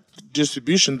 They got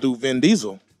distribution through Vin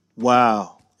Diesel.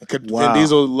 Wow. Vin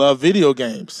Diesel love video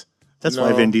games. That's You why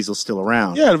know? Vin Diesel's still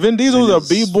around. Yeah, Vin Diesel's a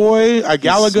B-boy, a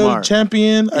Galaga smart.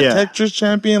 champion, a Yeah. Tetris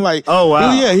champion. Like, Oh,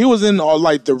 wow. he was in all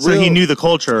like the So real. he knew the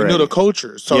culture. He knew already. the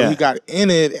culture, so Yeah. he got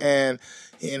in it, and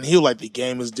he was like, the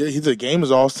game is. The game is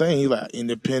all same. He like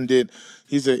independent.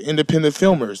 He's an independent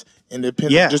filmers,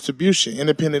 independent Yeah. distribution,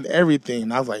 independent everything.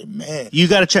 And I was like, man, You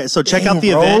got to check. So check Dang, out the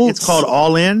event. Rhodes. It's called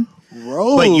All In.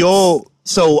 Rhodes. But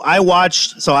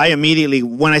I immediately,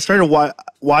 when I started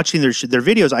watching their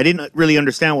videos, I didn't really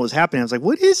understand what was happening. I was like,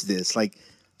 what is this? Like,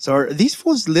 so are these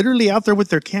fools literally out there with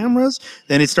their cameras?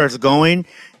 Then it starts going,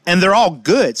 and they're all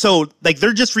good. So like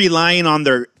they're just relying on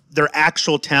their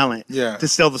actual talent to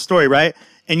sell the story, right?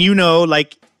 And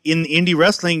like in indie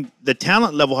wrestling, the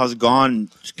talent level has gone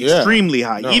extremely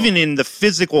high. No. Even in the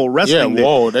physical wrestling,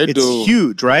 it's do.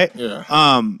 huge, right? Yeah.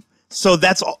 So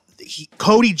that's all.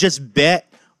 Cody just bet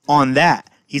on that.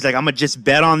 He's like, I'm gonna just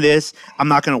bet on this. I'm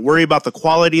not gonna worry about the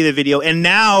quality of the video. And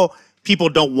now people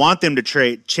don't want them to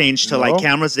change to like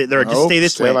cameras. They're just stay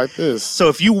this way. like this. So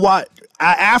if you watch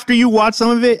after you watch some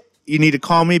of it, you need to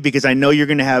call me because I know you're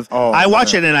gonna have. I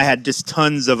watch it and I had just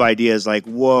tons of ideas. Like,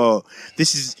 whoa,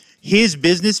 his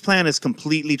business plan is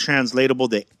completely translatable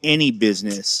to any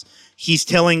business. He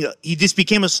just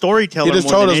became a storyteller. He just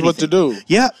more told than us what to anything. do.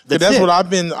 Yeah, that's it.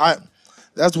 what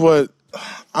that's what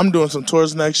I'm doing some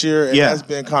tours next year, and Yeah. that's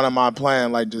been kind of my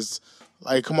plan. Like, just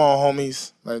like, come on,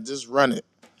 homies, like just run it.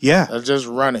 Yeah, Let's just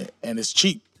run it, and it's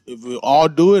cheap. If we all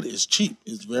do it, it's cheap.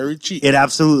 It's very cheap. it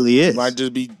absolutely is. Might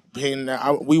just be paying.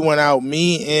 We went out.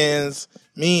 Me, Ins,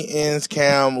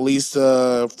 Cam,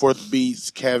 Lisa, Fourth Beats,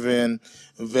 Kevin,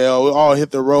 Vel. We all hit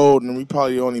the road, and we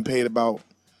probably only paid about.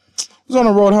 Was on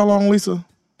the road how long, Lisa?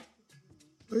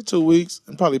 Like 2 weeks,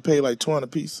 and probably paid like $200 a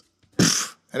piece.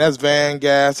 And that's van,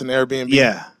 gas, and Airbnb.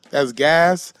 Yeah. That's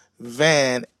gas,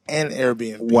 van, and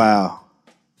Airbnb. Wow,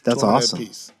 that's 200 awesome. a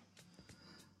piece.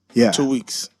 Yeah. 2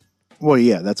 weeks. Well,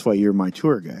 yeah, that's why you're my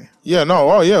tour guy. Yeah, no,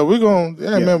 we're gonna,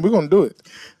 man, we're gonna do it.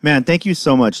 Man, thank you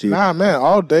so much, dude. Nah, man,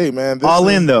 all day, man. All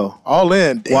in though. All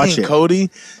in. Dang, Watch it. Cody.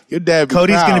 Your dad be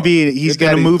Cody's proud. gonna be. He's Your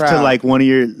gonna daddy move to proud. like one of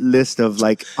your list of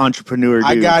like entrepreneur dudes.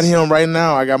 I got him right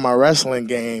now. I got my wrestling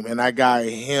game, and I got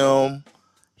him,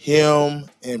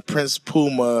 and Prince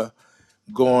Puma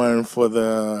going for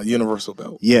the Universal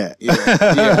belt. Yeah. Yeah,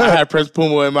 I had Prince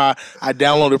Puma I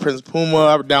downloaded Prince Puma.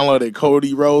 I downloaded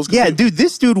Cody Rhodes. Yeah, dude,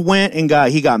 this dude went and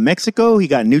got Mexico, he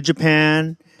got New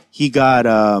Japan, he got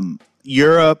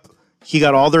Europe, he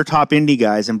got all their top indie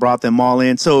guys and brought them all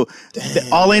in. So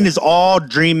All In is all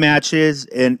dream matches,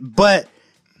 but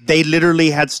they literally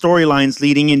had storylines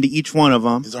leading into each one of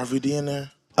them. Is RVD in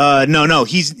there? No,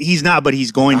 he's not, but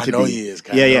he's going to know be. he is.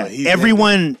 Yeah. He's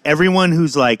Everyone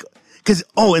who's like,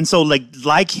 and so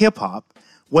like hip hop,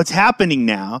 what's happening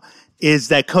now is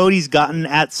that Cody's gotten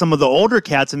at some of the older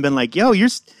cats and been like, yo,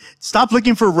 stop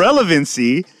looking for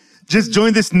relevancy. Just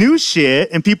join this new shit,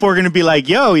 and people are going to be like,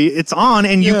 "Yo, it's on,"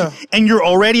 and you're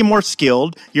already more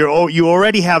skilled. You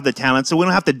already have the talent, so we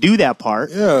don't have to do that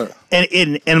part. Yeah.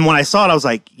 And when I saw it, I was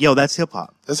like, "Yo, that's hip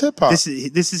hop. That's hip hop. This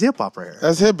is hip hop right here."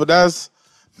 That's hip, but that's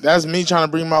me trying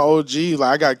to bring my OG. Like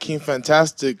I got King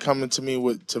Fantastic coming to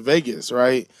me to Vegas,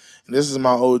 right? And this is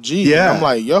my OG. Yeah. And I'm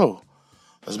like, yo,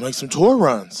 let's make some tour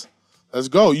runs. Let's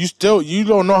go. You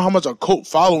don't know how much a cult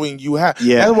following you have.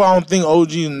 Yeah. That's why I don't think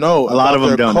OGs know. A lot of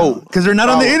them don't, because they're not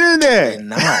on the internet. They're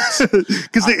not.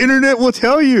 Because the internet will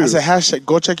tell you. I said hashtag.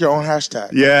 Go check your own hashtag.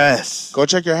 Yes. Go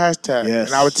check your hashtag. Yes.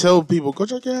 And I would tell people, go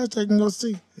check your hashtag and go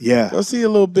see. Yeah. Go see a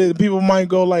little bit. People might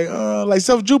go like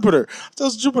Self Jupiter.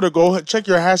 Self Jupiter. Go check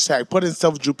your hashtag. Put in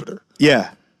Self Jupiter.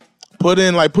 Yeah. Put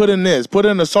in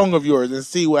a song of yours and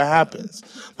see what happens.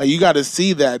 Like you got to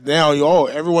see that now.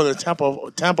 Everyone in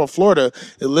Tampa, Florida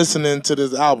is listening to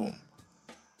this album,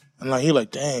 and like he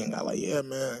like, dang, I like, yeah,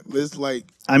 man. It's like,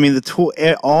 I mean,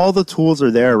 all the tools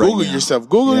are there right Google now. yourself.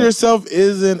 Google yourself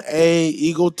isn't a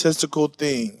egotistical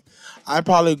thing. I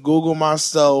probably Google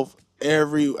myself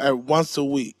once a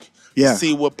week. Yeah. To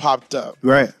see what popped up.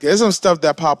 Right. There's some stuff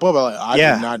that pop up. I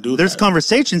did not do There's that.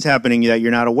 conversations happening that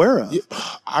you're not aware of.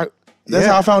 That's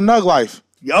how I found Nug Life.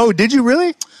 Oh, did you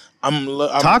really?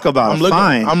 Talk about it.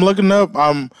 Fine. I'm looking up.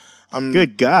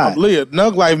 Good God.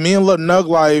 Nug Life. Me and Nug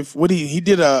Life. What he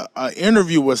did a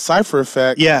interview with Cypher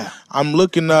Effect. Yeah. I'm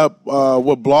looking up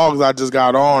what blogs I just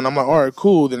got on. I'm like, all right,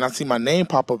 cool. Then I see my name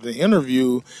pop up in the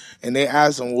interview, and they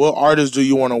ask him, what artists do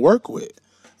you want to work with?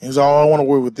 And he's like, oh, I want to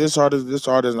work with this artist,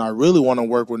 and I really want to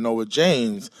work with Noah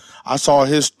James. I saw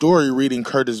his story reading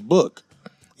Curtis' book.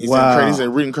 He said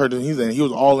reading Curtis. He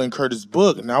was all in Curtis'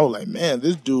 book, and I was like, man,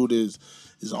 this dude is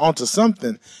onto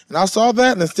something. And I saw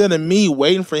that, and instead of me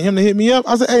waiting for him to hit me up,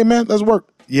 I said, hey man, let's work.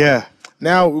 Yeah.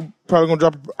 Now we're probably gonna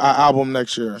drop an album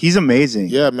next year. He's amazing.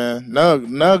 Yeah, man.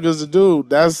 Nug is the dude.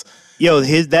 That's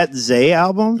that Zay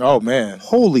album. Oh man.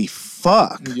 Holy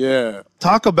fuck. Yeah.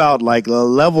 Talk about like a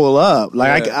level up.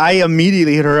 Like I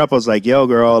immediately hit her up. I was like, yo,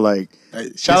 girl, like. Hey,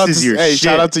 shout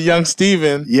out to young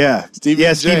Steven. Yeah.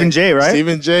 Stephen J, right?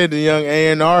 Stephen J, the young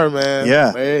A&R, man.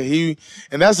 Yeah. Man,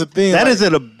 and that's the thing. That is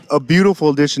a beautiful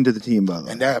addition to the team, by the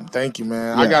way. And thank you,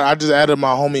 man. Yeah. I just added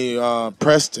my homie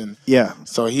Preston. Yeah.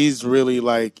 So he's really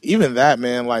like, even that,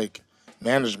 man, like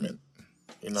management.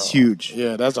 It's huge.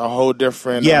 Yeah, that's a whole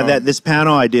different. Yeah, this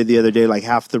panel I did the other day, like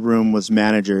half the room was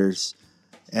managers,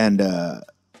 and I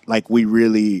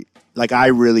really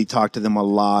talked to them a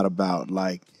lot about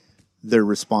like their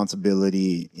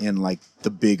responsibility in like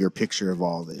the bigger picture of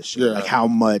all this shit. Yeah. Like how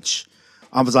much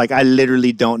I was like, I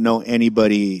literally don't know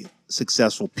anybody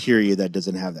successful period that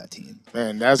doesn't have that team.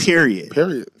 Man, that's period.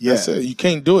 Yeah. That's it. You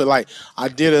can't do it. Like I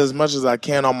did as much as I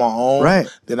can on my own. Right.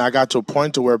 Then I got to a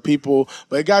point to where people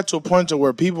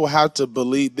have to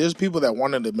believe. There's people that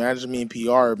wanted to manage me and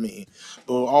PR me,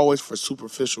 but always for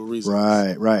superficial reasons.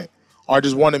 Right. Or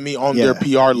just wanted me on their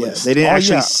PR list. They didn't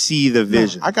actually see the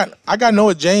vision. No, I got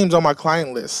Noah James on my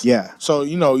client list. Yeah. So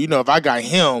if I got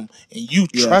him and you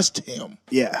trust him,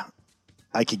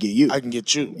 I could get you. I can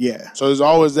get you. Yeah. So there's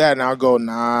always that, and I'll go,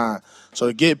 nah. So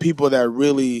to get people that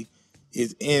really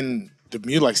is in the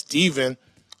music, like Steven,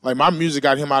 like my music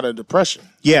got him out of depression.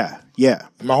 Yeah.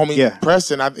 My homie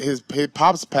Preston, his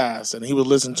pops passed, and he would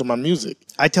listen to my music.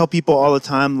 I tell people all the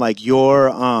time, like you're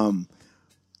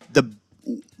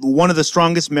one of the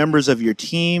strongest members of your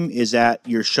team is at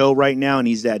your show right now, and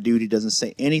he's that dude. He doesn't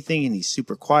say anything, and he's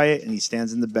super quiet, and he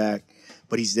stands in the back,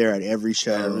 but he's there at every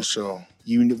show.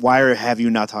 Why have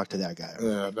you not talked to that guy?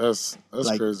 Yeah, that's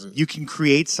like, crazy. You can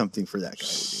create something for that guy,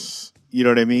 dude. You know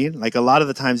what I mean? Like a lot of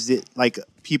the times, like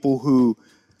people who,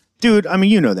 dude, I mean,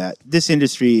 you know that this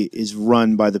industry is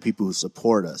run by the people who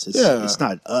support us. It's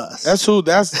not us. That's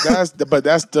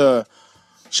the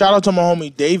shout out to my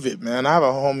homie David, man. I have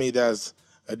a homie that's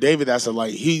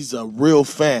he's a real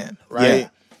fan, right? Yeah.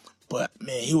 But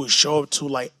man, he would show up to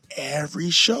like every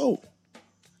show.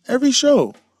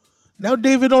 Now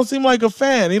David don't seem like a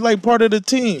fan. He like part of the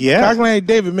team. Yeah. Talking like,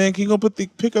 David, man, can you go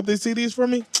pick up the CDs for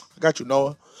me? I got you,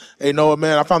 Noah. Hey, Noah,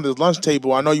 man, I found this lunch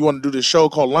table. I know you want to do this show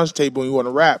called Lunch Table and you want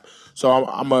to rap. So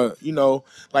I'm a, you know,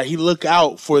 like he look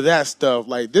out for that stuff.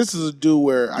 Like this is a dude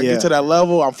where I get to that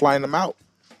level, I'm flying him out.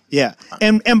 Yeah.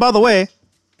 And by the way,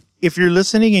 if you're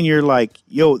listening and you're like,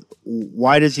 yo,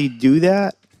 why does he do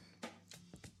that?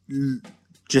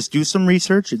 Just do some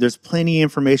research. There's plenty of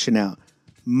information out.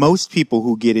 Most people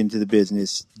who get into the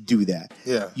business do that.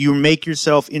 Yeah. You make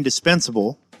yourself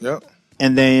indispensable. Yep.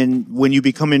 And then when you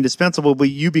become indispensable, but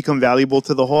you become valuable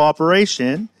to the whole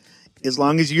operation, as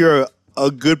long as you're a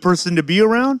good person to be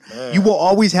around, you will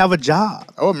always have a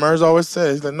job. Oh, what Mers always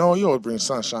says, he's like, no, you always bring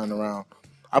sunshine around.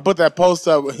 I put that post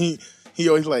up. He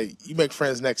always like, you make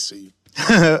friends next to you.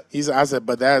 I said,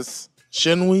 but that's,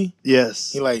 shouldn't we?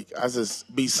 Yes. He like, I said,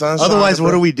 be sunshine. Otherwise,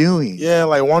 what are we doing? Yeah,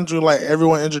 like, why don't you like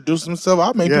everyone introduce themselves?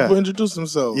 I'll make people introduce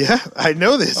themselves. Yeah, I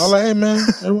know this. I'm like, hey man,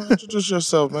 everyone introduce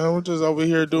yourself, man. We're just over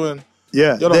here doing.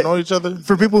 Yeah. Y'all don't know each other?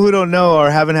 For people who don't know or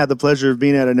haven't had the pleasure of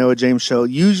being at a Noah James show,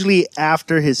 usually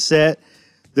after his set,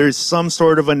 there's some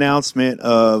sort of announcement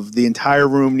of the entire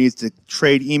room needs to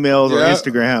trade emails or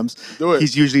Instagrams. Do it.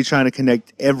 He's usually trying to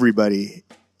connect everybody,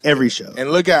 every show. And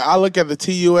I look at the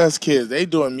TUS kids. They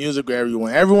doing music with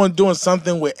everyone. Everyone doing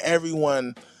something with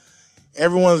everyone.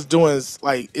 Everyone's doing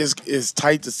like it's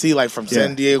tight to see, like from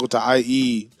San Diego to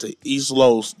IE to East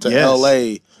Los to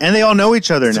LA. And they all know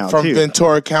each other now from too.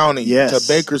 Ventura County to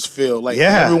Bakersfield. Like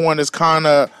everyone is kind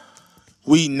of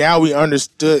we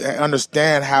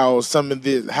understand how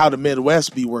how the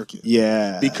Midwest be working.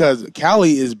 Yeah. Because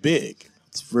Cali is big.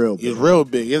 It's real big. It's real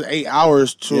big. It's 8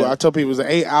 hours to I tell people it's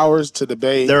 8 hours to the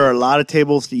Bay. There are a lot of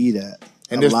tables to eat at.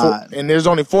 And there's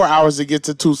only 4 hours to get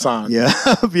to Tucson. Yeah.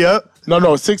 Yep.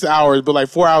 No, 6 hours, but like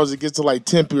 4 hours to get to like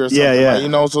Tempe or something. Yeah. Like, you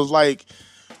know, so it's like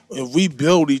if we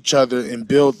build each other and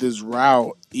build this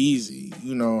route easy,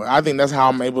 you know, I think that's how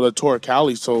I'm able to tour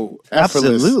Cali so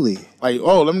effortless. Absolutely. Like,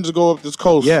 oh, let me just go up this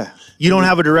coast. Yeah. You don't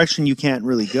have a direction you can't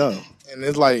really go. And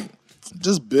it's like,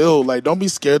 just build. Like, don't be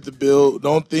scared to build.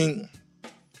 Don't think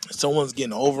someone's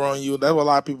getting over on you. That's what a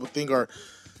lot of people think, or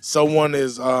someone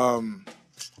is on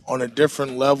a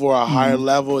different level or a higher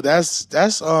level. There's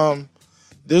a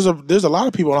lot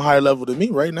of people on a higher level than me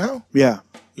right now. Yeah.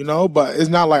 You know, but it's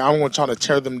not like I'm going to try to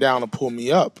tear them down and pull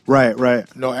me up. Right.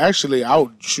 No, actually,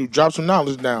 I'll drop some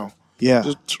knowledge down. Yeah.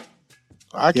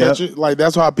 I catch it. Like,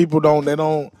 that's why people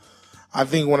don't, I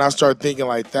think when I start thinking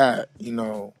like that, you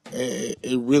know,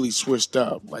 it really switched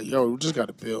up. Like, yo, we just got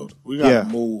to build. We got to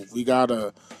move. We got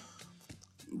to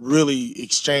really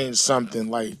exchange something,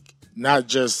 like, not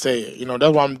just say it. You know,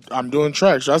 that's why I'm doing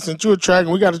tracks. So I sent you a track,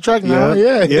 and we got a track now.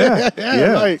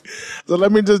 Yeah. Like, so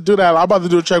let me just do that. I'm about to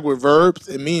do a track with Verbs.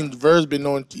 And me and Verbs been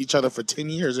knowing each other for 10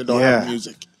 years and don't have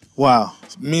music. Wow.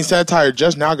 Me and Satire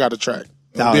just now got a track.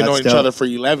 We've been knowing each other for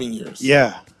 11 years.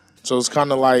 Yeah. So it's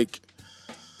kind of like,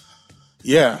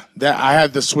 that I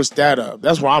had to switch that up.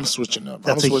 That's why I'm switching up.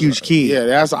 That's a huge key.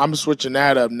 Yeah, I'm switching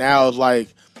that up. Now it's like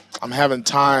I'm having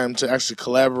time to actually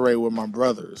collaborate with my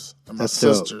brothers and my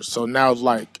sisters. So now it's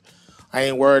like I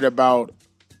haven't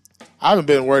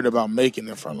been worried about making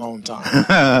it for a long time.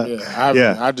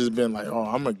 I've just been like, oh,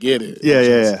 I'm going to get it.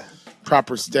 Yeah.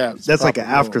 Proper steps. That's like an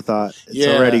afterthought. It's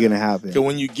already going to happen. Because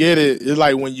when you get it, it's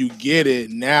like when you get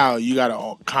it, now you got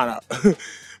to kind of...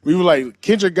 We were like,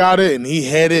 Kendrick got it, and he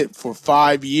had it for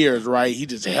 5 years, right? He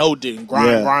just held it and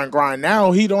grind.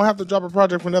 Now he don't have to drop a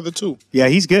project for another 2. Yeah,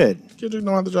 he's good. Kendrick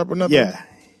don't have to drop another. Yeah,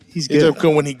 he's good.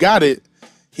 Because when he got it,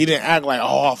 he didn't act like,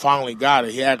 oh, I finally got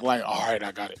it. He acted like, all right,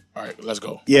 I got it. All right, let's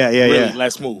go. Yeah.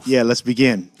 Let's move. Yeah, let's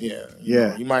begin.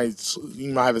 Yeah. You might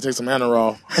have to take some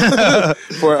Adderall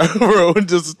for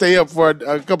just stay up for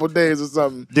a couple of days or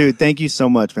something. Dude, thank you so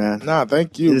much, man. Nah,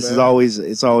 thank you. It's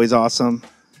always awesome.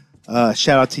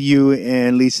 Shout out to you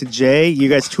and Lisa J. You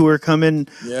guys tour coming.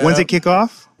 Yeah. When's it kick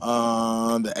off?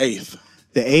 The 8th.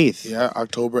 The 8th? Yeah,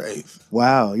 October 8th.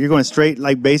 Wow. You're going straight,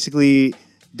 like basically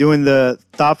doing the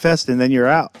Thought Fest and then you're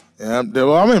out. Yeah,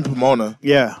 well, I'm in Pomona.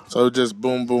 Yeah. So just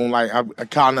boom. Like I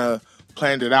kind of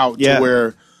planned it out to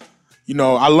where, you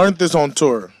know, I learned this on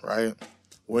tour, right?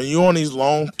 When you're on these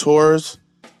long tours,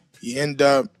 you end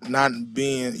up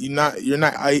you're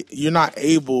not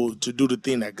able to do the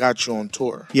thing that got you on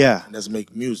tour. Yeah. And that's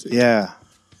make music. Yeah.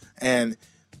 And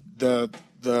the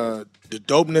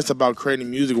dopeness about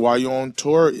creating music while you're on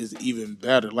tour is even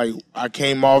better. Like I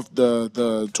came off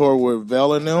the tour with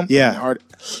Vel and them. Yeah. And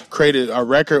created a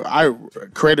record. I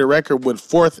created a record with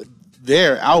Fourth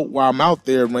there out while I'm out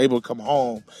there and I'm able to come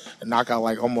home and knock out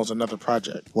like almost another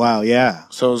project. Wow, yeah.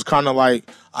 So it's kind of like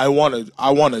I want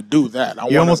to do that.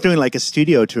 You're almost doing like a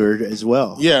studio tour as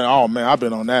well. Yeah. Oh man, I've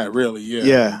been on that really. Yeah.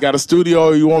 Yeah. You got a studio?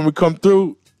 You want me to come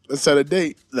through? Let's set a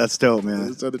date. That's dope, man.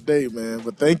 Let's set a date, man.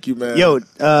 But thank you, man. Yo,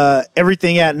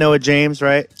 everything at Noah James,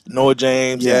 right? Noah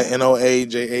James, Yeah.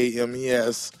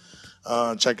 NoaJames.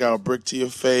 Check out Brick to Your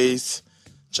Face.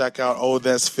 Check out Oh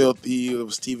That's Filthy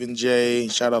with Stephen J.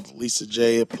 Shout out to Lisa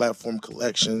J at Platform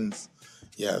Collections.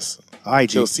 Yes. All right,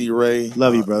 Kill G. C. Ray.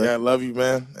 Love you, brother. Yeah, love you,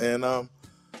 man. And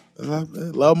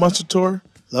Love Monster Tour.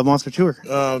 Love Monster Tour.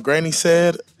 Granny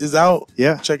Said is out.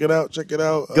 Yeah. Check it out. Check it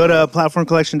out. Go to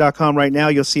platformcollection.com right now.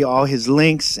 You'll see all his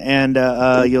links, and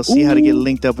you'll see how to get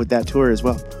linked up with that tour as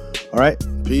well. All right?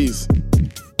 Peace.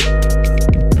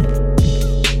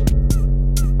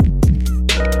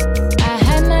 I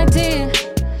had an idea,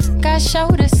 God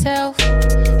showed herself,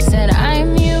 said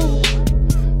I'm you,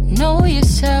 know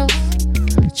yourself,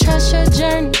 trust your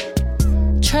journey,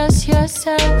 trust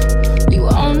yourself, you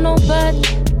own nobody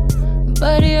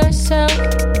but yourself.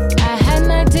 I had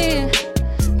an idea,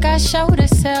 God showed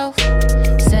herself,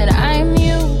 said I'm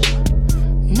you,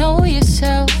 know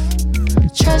yourself,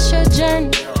 trust your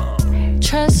journey,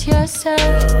 trust yourself,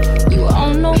 you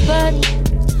own nobody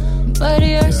but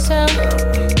yourself.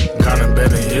 Got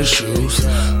embedded issues,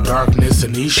 darkness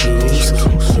in these shoes.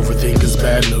 Overthink is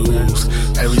bad news.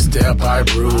 Every step I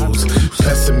bruise.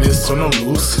 Pessimist on the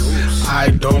loose.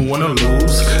 I don't wanna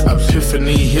lose.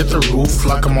 Epiphany hit the roof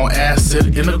like I'm on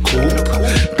acid in a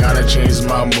coupe. Gotta change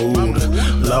my mood.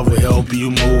 Love will help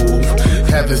you move.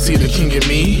 Had to see the king in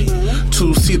me,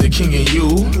 to see the king in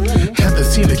you. Had to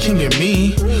see the king in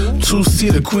me, to see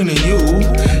the queen in you.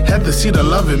 Had to see the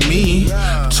love in me,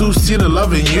 to see the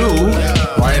love in you.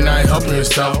 Why not helping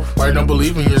yourself? Why don't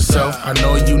believe in yourself? I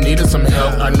know you needed some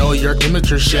help. I know your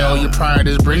immature shell, your pride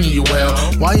is bringing you well.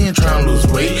 Why you ain't trying to lose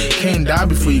weight? Can't die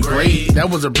before you great. That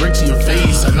was a brick to your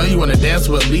face. I know you wanna dance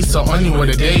with Lisa on you a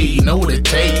day. You know what it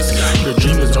takes. Your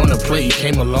dream is on the plate. You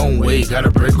came a long way,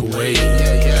 gotta break away.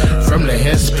 From the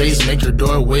headspace, make your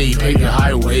doorway, pave your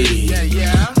highway.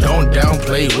 Don't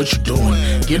downplay what you're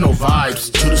doing. Get no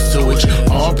vibes to the sewage.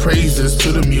 All praises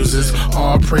to the muses.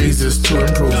 All praises to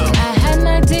improving. I had an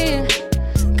idea,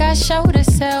 God showed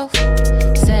herself,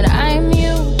 said I'm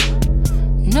you,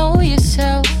 know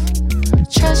yourself,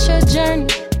 trust your journey,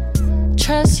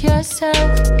 trust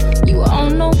yourself, you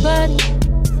own nobody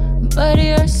but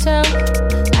yourself.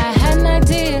 I had an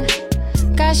idea,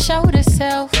 God showed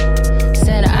herself,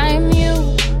 said I'm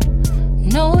you,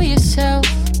 know yourself,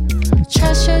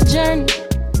 trust your journey,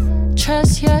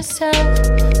 trust yourself,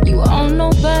 you own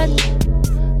nobody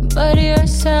but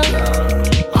yourself.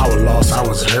 I was lost, I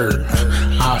was hurt.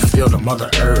 I feel the mother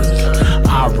earth.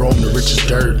 I roamed the richest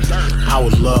dirt. I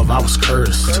was loved, I was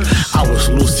cursed. I was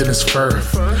loose in his fur.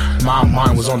 My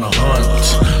mind was on the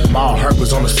hunt. My heart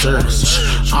was on the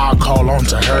search. I call on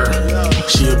to her.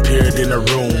 She appeared in the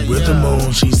room with the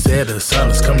moon. She said the sun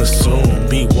is coming soon.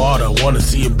 Be water, wanna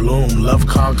see it bloom. Love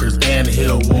conquers and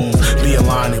heal wounds. Be in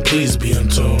line and please be in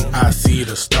tune. I see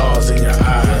the stars in your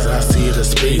eyes. I see the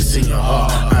space in your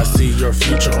heart. I see your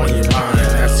future on your mind.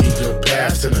 I see your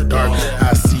past in the dark.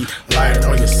 I see light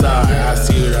on your side. I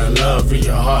see that love in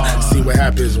your heart. See what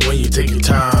happens when you take your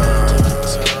time.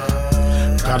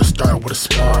 Gotta start with a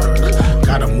spark.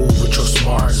 Gotta move with your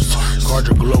smarts. Guard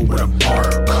your glow with a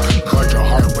bark. Guard your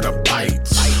heart with a bite.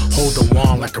 Hold the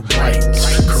wand like a bright.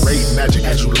 Create magic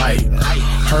as you like.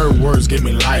 Her words gave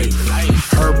me life.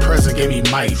 Her presence gave me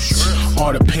might.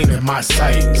 All the pain in my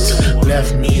sight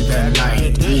left me that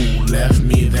night. Ooh, left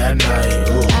me that night.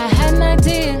 Ooh. I had an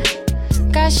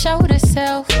idea, God showed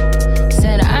herself,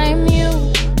 said I'm you,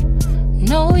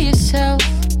 know yourself,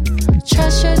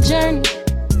 trust your journey,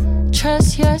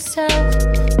 trust yourself,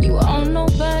 you own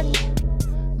nobody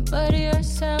but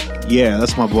yourself. Yeah,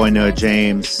 that's my boy Noah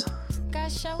James.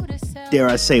 God showed herself, Dare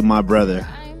I say, my brother.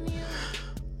 I'm you,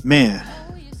 Man,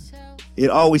 know yourself. it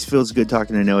always feels good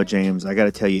talking to Noah James. I got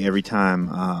to tell you, every time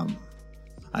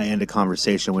I end a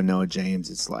conversation with Noah James,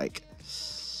 it's like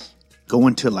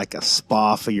going to like a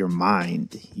spa for your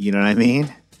mind. You know what I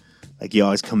mean? Like you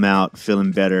always come out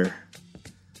feeling better.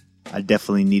 I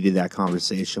definitely needed that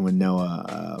conversation with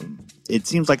Noah. It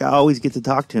seems like I always get to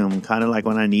talk to him, kind of like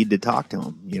when I need to talk to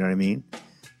him. You know what I mean?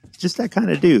 Just that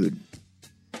kind of dude.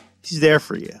 He's there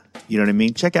for you. You know what I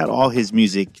mean? Check out all his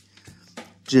music.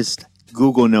 Just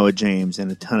Google Noah James and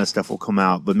a ton of stuff will come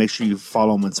out. But make sure you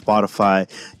follow him on Spotify.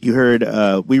 You heard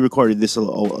we recorded this a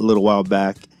little while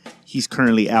back. He's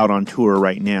currently out on tour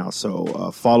right now.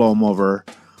 So follow him over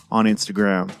on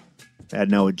Instagram at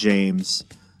Noah James.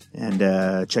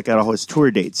 And check out all his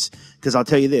tour dates. Because I'll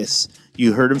tell you this.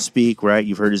 You heard him speak, right?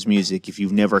 You've heard his music. If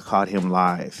you've never caught him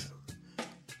live,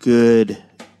 good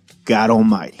God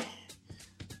almighty.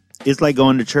 It's like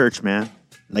going to church, man.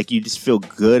 Like you just feel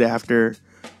good after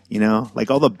You know, like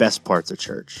all the best parts of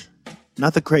church.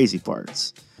 Not the crazy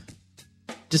parts.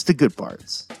 Just the good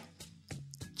parts.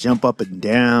 Jump up and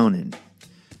down and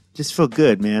just feel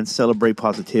good, man. Celebrate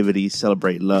positivity,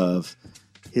 celebrate love.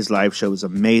 His live show is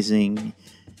amazing.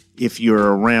 If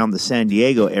you're around the San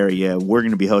Diego area, we're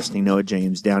going to be hosting Noah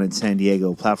James down in San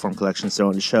Diego. Platform Collection is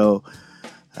throwing a show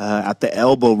at the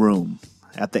Elbow Room,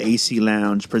 at the AC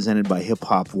Lounge, presented by Hip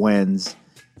Hop Wens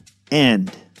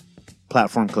and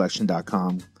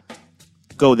PlatformCollection.com.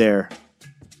 Go there.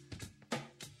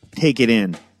 Take it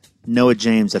in. Noah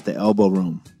James at the Elbow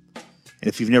Room. And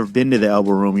if you've never been to the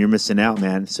Elbow Room, you're missing out,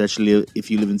 man, especially if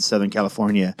you live in Southern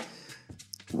California.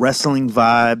 Wrestling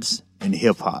vibes and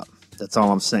hip-hop. That's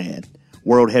all I'm saying.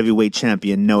 World Heavyweight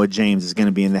Champion Noah James is going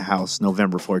to be in the house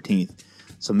November 14th.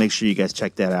 So make sure you guys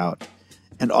check that out.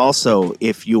 And also,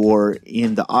 if you're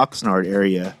in the Oxnard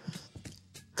area,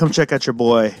 come check out your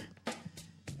boy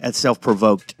at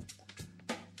Self-Provoked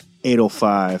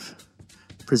 805,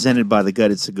 presented by The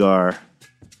Gutted Cigar.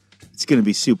 It's going to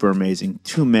be super amazing.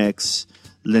 Tumex,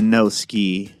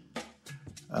 Lenoski,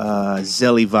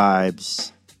 Zelly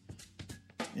Vibes,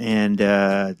 and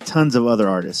tons of other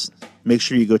artists. Make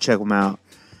sure you go check them out.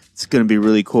 It's going to be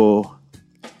really cool.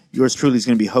 Yours truly is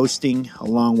going to be hosting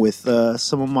along with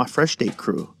some of my Fresh Date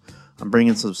crew. I'm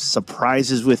bringing some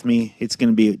surprises with me. It's going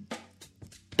to be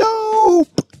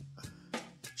dope.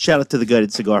 Shout out to The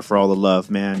Gutted Cigar for all the love,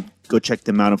 man. Go check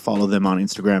them out and follow them on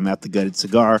Instagram at The Gutted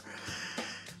Cigar.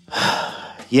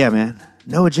 Yeah, man.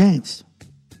 Noah James.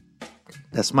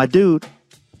 That's my dude.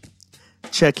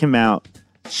 Check him out.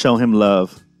 Show him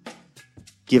love.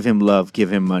 Give him love.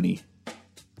 Give him money.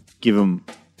 Give him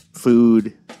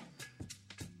food.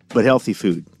 But healthy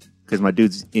food. Because my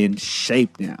dude's in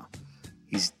shape now.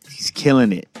 He's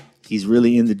killing it. He's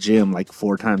really in the gym like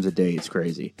 4 times a day. It's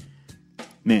crazy.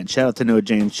 Man, shout out to Noah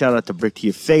James. Shout out to Brick to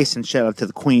Your Face. And shout out to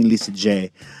the Queen, Lisa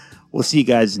J. We'll see you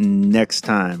guys next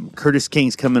time. Curtis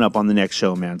King's coming up on the next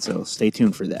show, man. So stay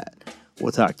tuned for that.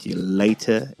 We'll talk to you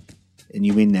later. And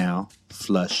you may now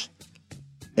flush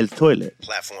el toilet.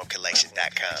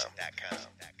 PlatformCollection.com.